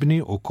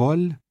tweġibni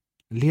wkoll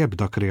li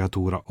ebda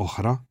kreatura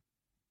oħra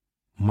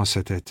ma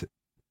setet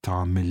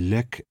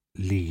tagħmillek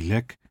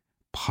lilek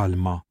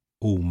bħalma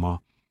huma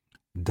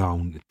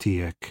dawn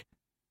tiegħek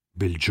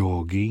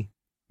bil-ġogi,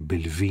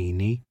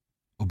 bil-vini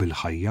u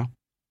bil-ħajja.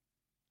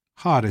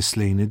 Ħares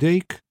lejn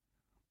idejk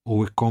u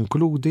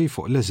ikkonkludi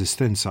fuq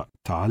l-eżistenza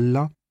ta'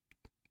 Alla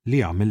li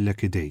jagħmillek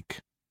idejk.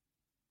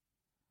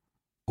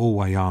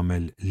 Huwa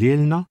jagħmel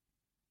lilna u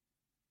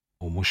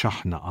mhux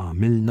aħna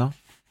għamilna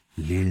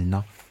lilna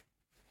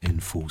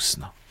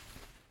infusna.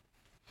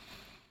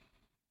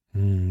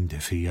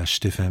 Fija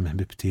x'tifhem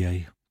ħbib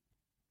tiegħi.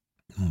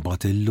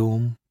 Mbagħad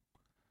illum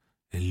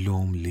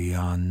li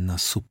għandna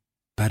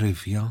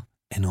supervja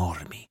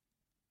enormi.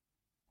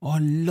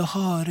 Alla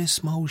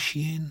ħares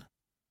mawxien.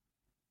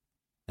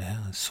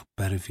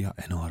 Supervja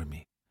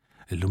enormi.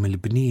 Illum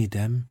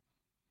il-bniedem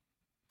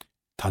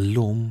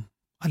tal-lum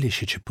għaliex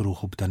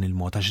iċipruħu b'dan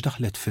il-mod għax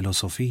daħlet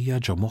filosofija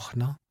ġo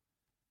moħħna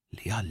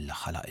li Alla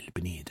ħalaq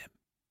il-bniedem.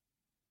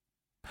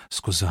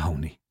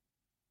 Skużawni,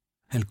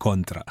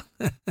 il-kontra.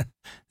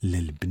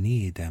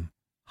 L-bniedem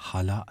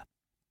ħalaq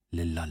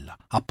lill-Alla.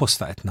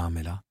 Apposta qed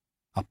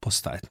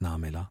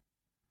nagħmilha.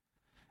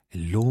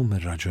 Illum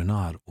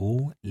ir-raġunar hu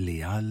li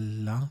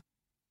Alla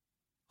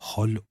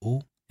ħolqu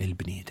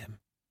il-bniedem.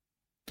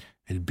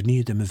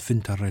 il-bniedem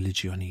ivvinta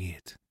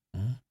r-reliġjonijiet.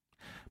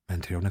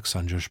 Mentri hawnhekk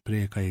San Ġorġ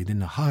Preka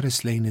jgħidilna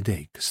ħares lejn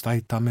idejk,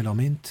 stajt tagħmelhom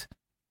int?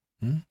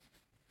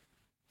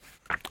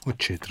 U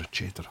eċetera,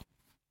 eċetera.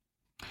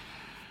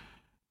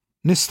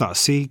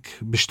 Nistaqsik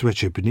biex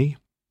tweġibni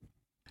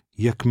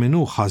jekk min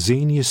hu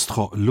ħażin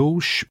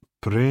jistħoqlux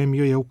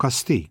premju jew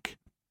kastik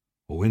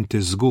u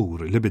inti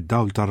żgur li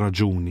bid-dawl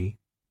tar-raġuni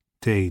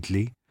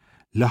tgħidli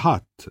li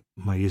ħadd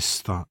ma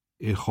jista'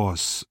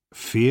 iħoss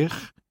fih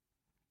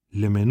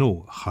li min hu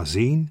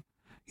ħażin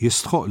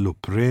jistħoqlu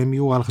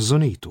premju għal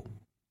ħżunitu.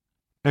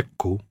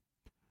 Ekku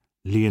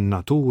li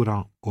n-natura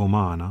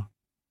umana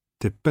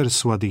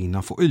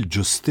tipperswadina fuq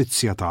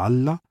il-ġustizzja ta'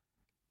 Alla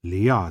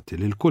li jagħti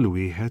lil kull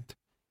wieħed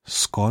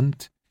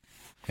skont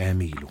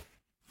għemilu.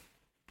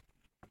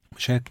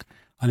 Mhux hekk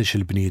għaliex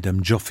il-bniedem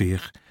ġo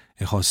fih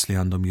iħoss li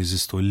għandhom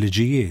jeżistu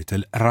l-liġijiet,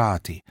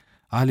 il-qrati,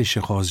 għaliex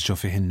iħoss ġo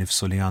fih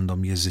innifsu li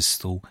għandhom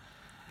jeżistu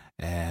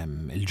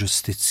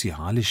il-ġustizzja,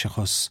 għaliex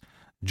iħoss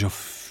ġo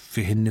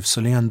fih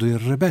innifsu li għandu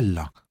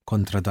jirribella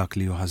kontra dak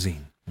li hu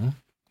ħażin.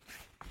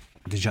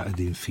 Diġà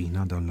qegħdin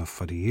fina dawn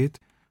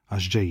l-affarijiet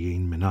għax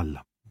ġejjin minn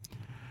Alla.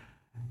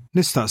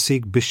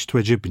 Nistaqsik biex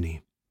tweġibni.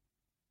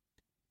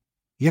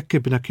 Jekk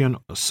ibnek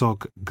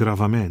jonqsok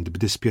gravament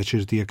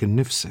b'dispjaċir tiegħek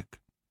innifsek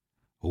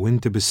u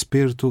inti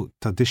bi-spirtu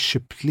ta'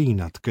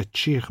 dixxiplina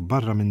tkeċċih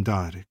barra minn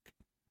darek.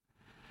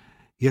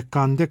 Jekk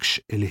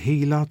għandekx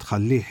il-ħila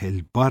tħallih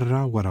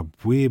il-barra wara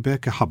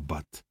bwiebek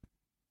iħabbat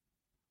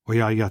u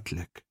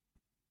jgħajjatlek.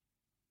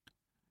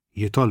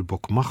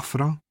 Jitolbok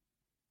maħfra,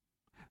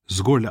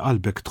 żgur li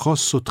qalbek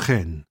tħossu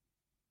tħenn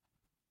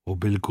u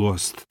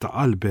bil-gost ta'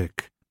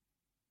 qalbek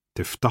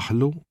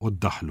tiftaħlu u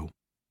ddaħlu.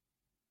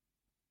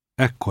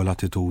 Ekku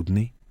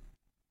l-attitudni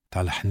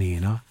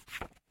tal-ħnina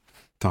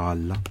ta'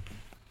 Alla.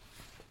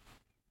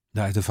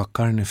 Da qed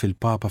ifakkarni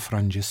fil-Papa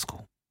Franġisku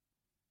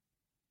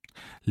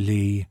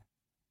li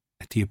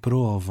qed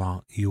jipprova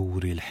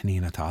juri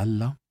l-ħnina ta'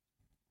 Alla,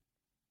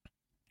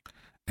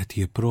 qed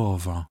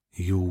jipprova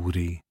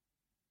juri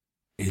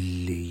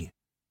illi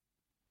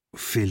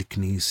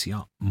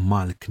fil-Knisja,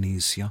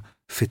 mal-Knisja,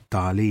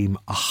 fit-tagħlim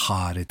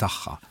aħħari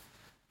tagħha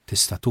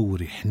tista'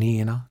 turi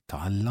ħniena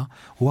ta' Alla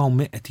u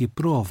hawn qed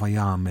jipprova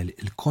jagħmel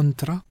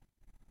il-kontra,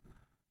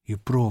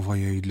 jipprova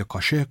jgħidlek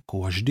għax hekk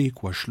u għax dik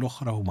u għax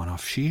l-oħra u ma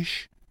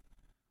nafxiex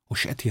u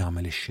x'qed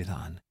jagħmel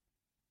ix-xitan.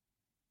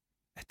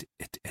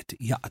 Qed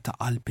jaqta'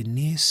 qalb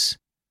in-nies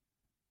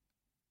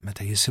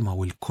meta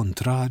jisimgħu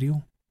il-kontrarju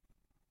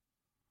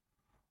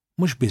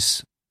mhux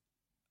biss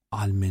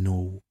għal min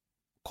hu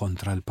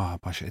kontra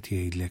l-Papa x'qed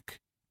jgħidlek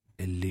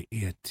illi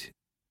qiegħed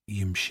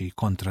jimxi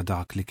kontra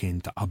dak li kien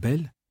ta'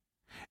 qabel,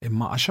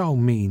 imma għax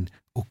hawn min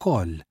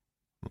ukoll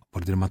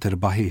bordir ma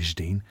tirbaħiex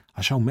din,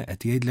 għax hawn min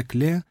qed jgħidlek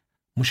le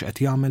mhux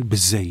qed jagħmel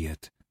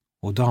biżżejjed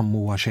u dan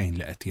huwa xejn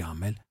li qed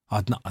jagħmel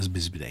għad naqqas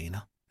biss bdejna,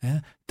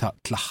 ta'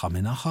 tlaħħa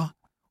minn aħa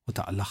u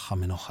taqlaħħa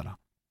minn oħra.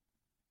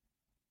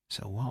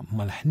 Sewwa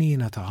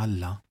mal-ħnina ta'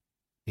 Alla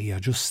hija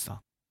ġusta.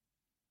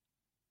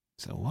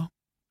 Sewwa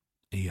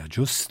hija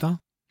ġusta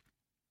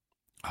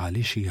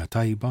għaliex hija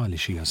tajba,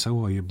 għaliex hija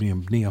sewwa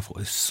mibnija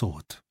fuq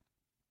is-sod,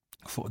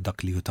 fuq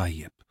dak li hu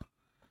tajjeb.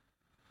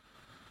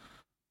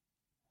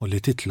 U li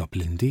titlob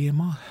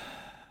l-indiema,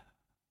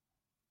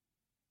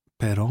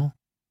 però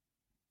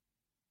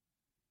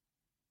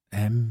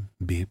hemm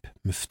bieb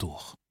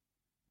miftuħ,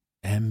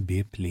 hemm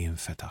bieb li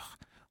jinfetaħ.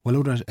 U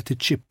allura qed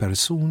iċċib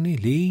persuni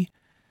li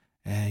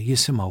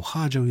jisimgħu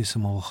ħaġa u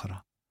jisimgħu oħra.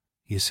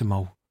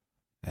 Jisimgħu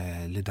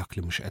li dak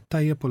li mhux qed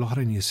tajjeb u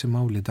l-oħrajn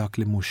jisimgħu li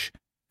dak li mhux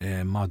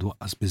madu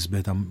waqqas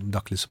biżbeda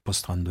dak li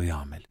suppost għandu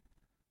jagħmel.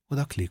 U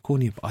dak li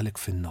jkun jibqalek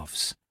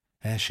fin-nofs.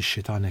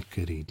 Ix-xitan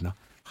hekk iridna,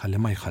 ħalli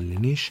ma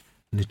jħallinix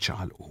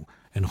niċċaqalqu.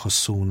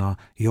 Inħossuna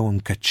jew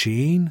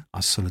mkeċċijin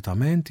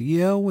assolutament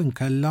jew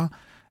inkella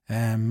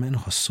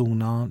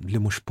inħossuna li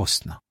mhux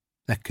postna.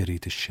 Hekk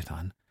irid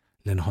ix-xitan.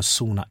 Li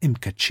nħossuna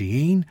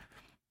imkeċċijin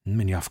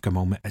min jaf kemm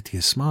hawn qed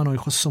jisma'na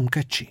jħossu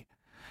mkeċċi.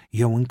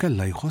 Jew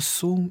inkella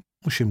jħossu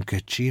mhux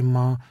imkeċċi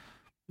imma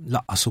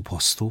laqqas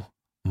postu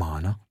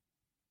magħna.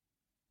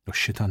 U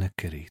x-xitan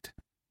hekk irid.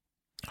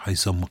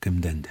 Ħajżommok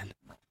imdendel.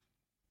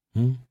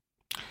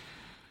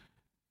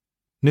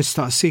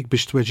 Nistaqsik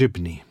biex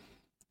tweġibni.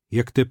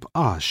 Jekk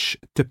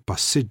tibqax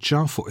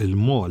tippassiġġa fuq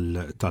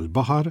il-moll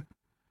tal-baħar,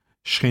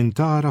 x'ħin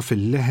tara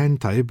fil-leħen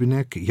ta'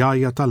 ibnek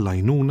jgħajja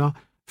tal-għajnuna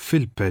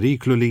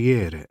fil-periklu li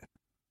jereq.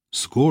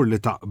 Żgur li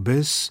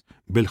taqbes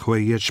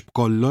bil-ħwejjeġ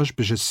b'kollox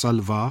biex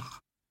issalvah.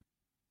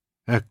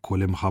 Ekku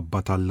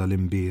l-imħabba Alla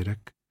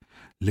l-imbierek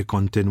li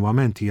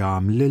kontinwament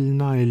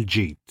jagħmlilna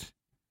il-ġid.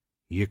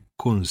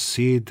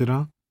 Jikkonsidra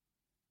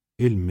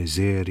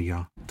il-miżerja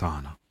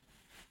tagħna.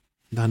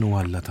 Dan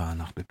huwa Alla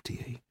tagħna ħbib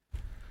tiegħi.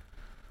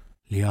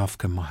 Li jaf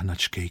kemm aħna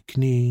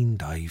ċkejknin,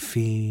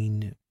 dajfin,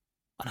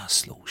 ma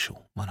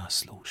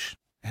naslux.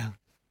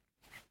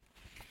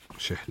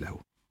 Xeħlew,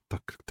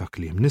 ta'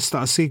 kliem.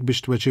 Nistaqsik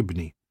biex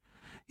tweġibni.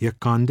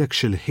 Jekk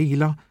għandekx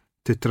il-ħila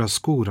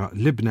titraskura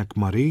libnek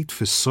marid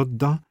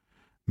fis-sodda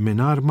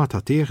mingħajr ma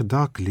tagħtih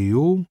dak li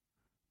hu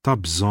ta'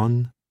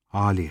 bżonn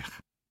għalih.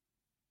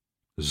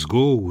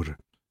 Żgur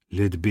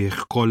li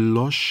tbieħ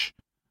kollox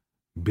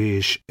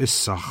biex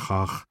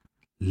issaħħaħ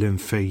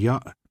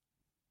l-infejjaq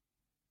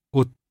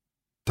u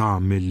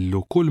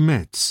tagħmillu kull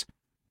mezz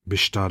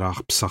biex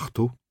taraħ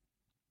b'saħħtu.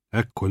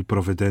 Ekku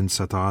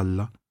l-providenza ta'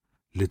 Alla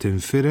li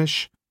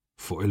tinfirex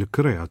fuq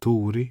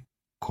il-kreaturi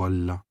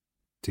kollha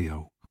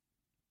tiegħu.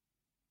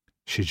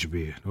 Xi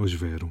ġbieħ, u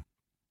veru.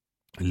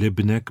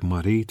 Libnek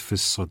marit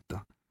fis-sodda.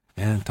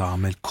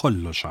 Tagħmel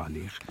kollox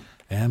għalih.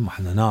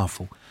 Aħna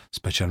nafu,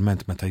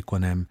 speċjalment meta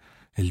jkun hemm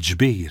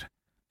il-ġbir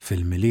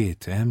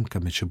fil-miliet,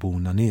 kemm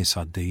iċibuna nies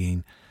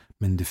għaddejjin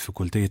minn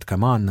diffikultajiet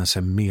kemm għandna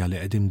semmija li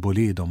qegħdin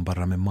bulidhom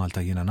barra minn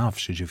Malta jiena naf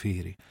xi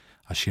ġifieri,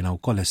 għax jiena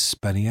wkoll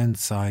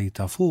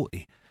esperjenzajta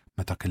fuqi.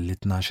 Meta kelli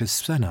 12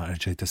 sena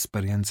rġejt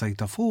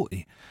esperjenzajta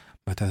fuqi.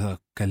 Meta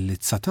kelli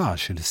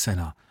 19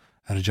 sena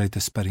rġejt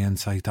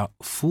esperjenzajta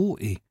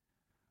fuqi.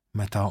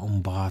 Meta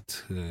mbagħad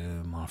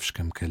ma nafx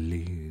kemm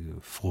kelli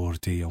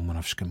 40 jew ma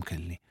nafx kemm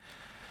kelli.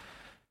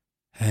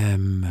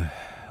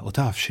 U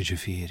taf xi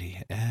ġifieri,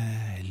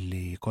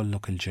 li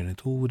kollok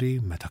il-ġenituri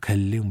meta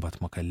kelli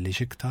mbagħad ma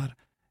kellix iktar,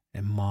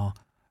 imma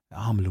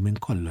għamlu minn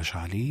kollox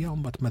għalija,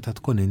 mbagħad meta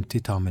tkun inti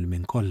tagħmel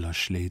minn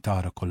kollox li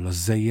tara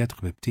kollox żejjed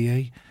ħbieb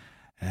tiegħi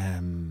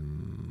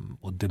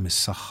quddiem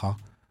is-saħħa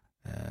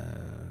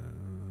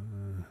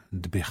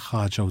tbieħ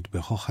ħaġa u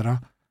tbieħ oħra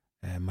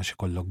ma xi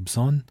kollok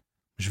bżonn,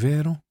 mhux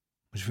veru?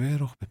 Mhux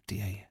veru ħbieb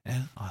tiegħi,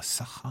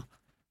 għas-saħħa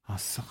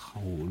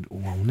u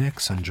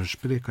hawnhekk San Ġorġ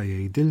Preka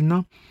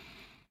jgħidilna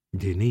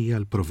din hija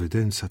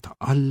l-providenza ta'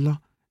 Alla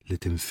li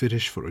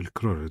tinfirex fuq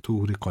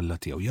il-kreaturi kollha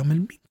tiegħu.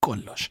 Jagħmel min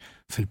kollox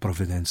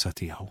fil-providenza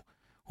tiegħu.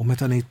 U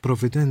meta ngħid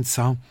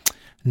providenza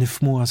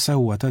nifhmuha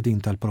sewwa ta'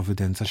 din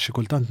tal-providenza xi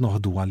kultant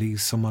noħduha li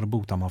issa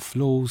marbuta ma'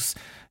 flus,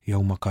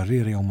 jew ma'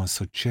 karriera jew ma'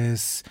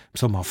 suċċess,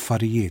 insomma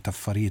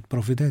affarijiet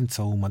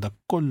providenza huma dak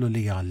kollu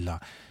li Alla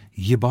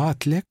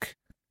jibgħatlek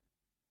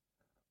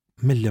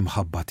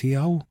mill-imħabba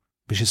tiegħu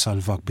biex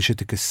isalvak biex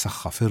itik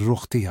is-saħħa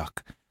fir-ruħ tiegħek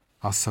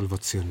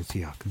għas-salvazzjoni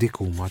tiegħek. Dik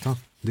huma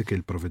dik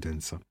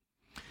il-providenza.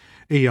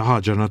 Hija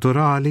ħaġa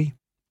naturali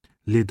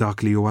li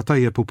dak li huwa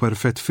tajjeb u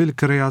perfett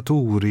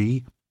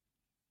fil-kreaturi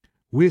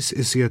wis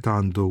isjed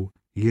għandu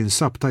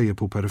jinsab tajjeb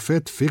u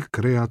perfett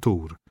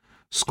fil-kreatur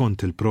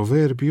skont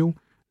il-proverbju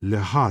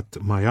li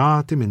ħadd ma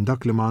jagħti minn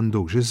dak li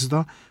m'għandux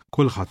iżda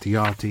kulħadd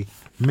jagħti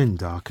minn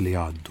dak li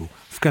għandu.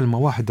 F'kelma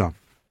waħda,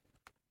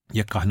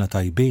 jekk aħna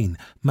tajbin,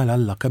 mela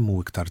Alla kemm hu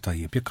iktar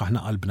tajjeb, jekk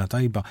aħna qalbna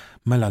tajba,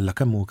 mela Alla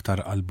kemm hu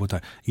iktar qalbu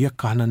tajjeb,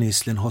 jekk aħna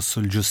nies li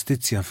nħossu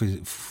l-ġustizzja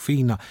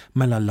fina,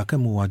 mela Alla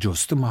kemm huwa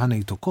ġust, imma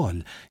ħanejt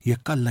ukoll,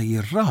 jekk Alla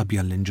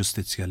jirrabja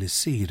l-inġustizzja li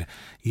ssir,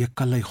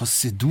 jekk Alla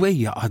jħossi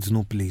dwejja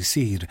għadnu li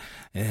jsir,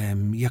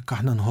 jekk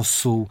aħna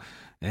nħossu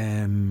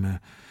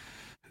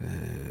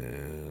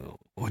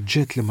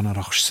oġġett li ma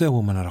naraħx sew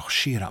u ma naraħx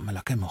xieraq,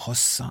 mela kemm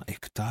iħossa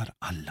iktar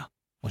Alla.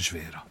 Mhux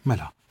vera.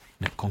 Mela,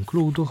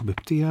 nikkonkludu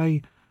ħbib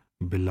tiegħi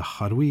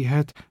bil-aħħar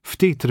wieħed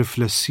ftit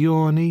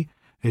riflessjoni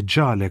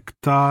ġalek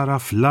tara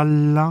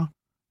fl-Alla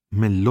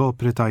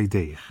mill-opri ta'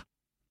 jdejh.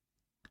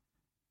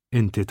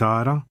 Inti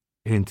tara,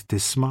 inti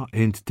tisma',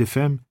 inti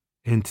tifhem,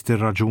 inti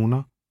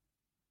tirraġuna.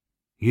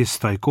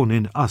 Jista' jkun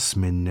inqas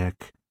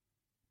minnek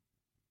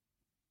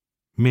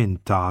min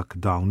tak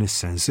dawn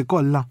is-sensi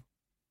kollha.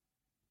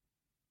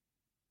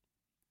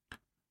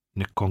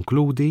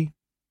 Nikkonkludi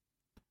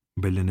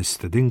billi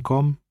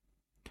nistedinkom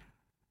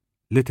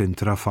li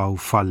tintrafaw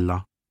f'Alla,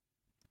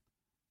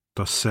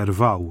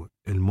 tosservaw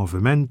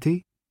il-movimenti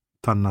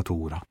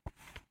tan-natura.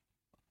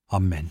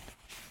 Amen.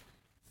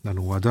 Dan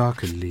huwa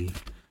dak li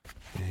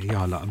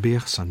jagħlaq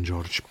bih San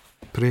Ġorġ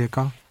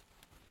Preka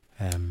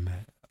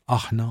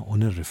aħna u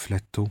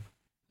nirriflettu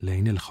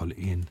lejn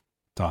il-ħolqien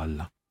ta'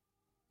 Alla.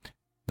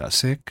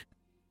 Daqshekk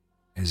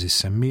eżis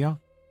semmija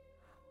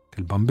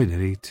il-bambin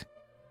irid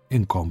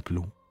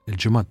inkomplu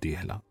il-ġimgħa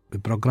d-dieħla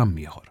bi programm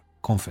ieħor,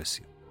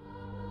 Confessio.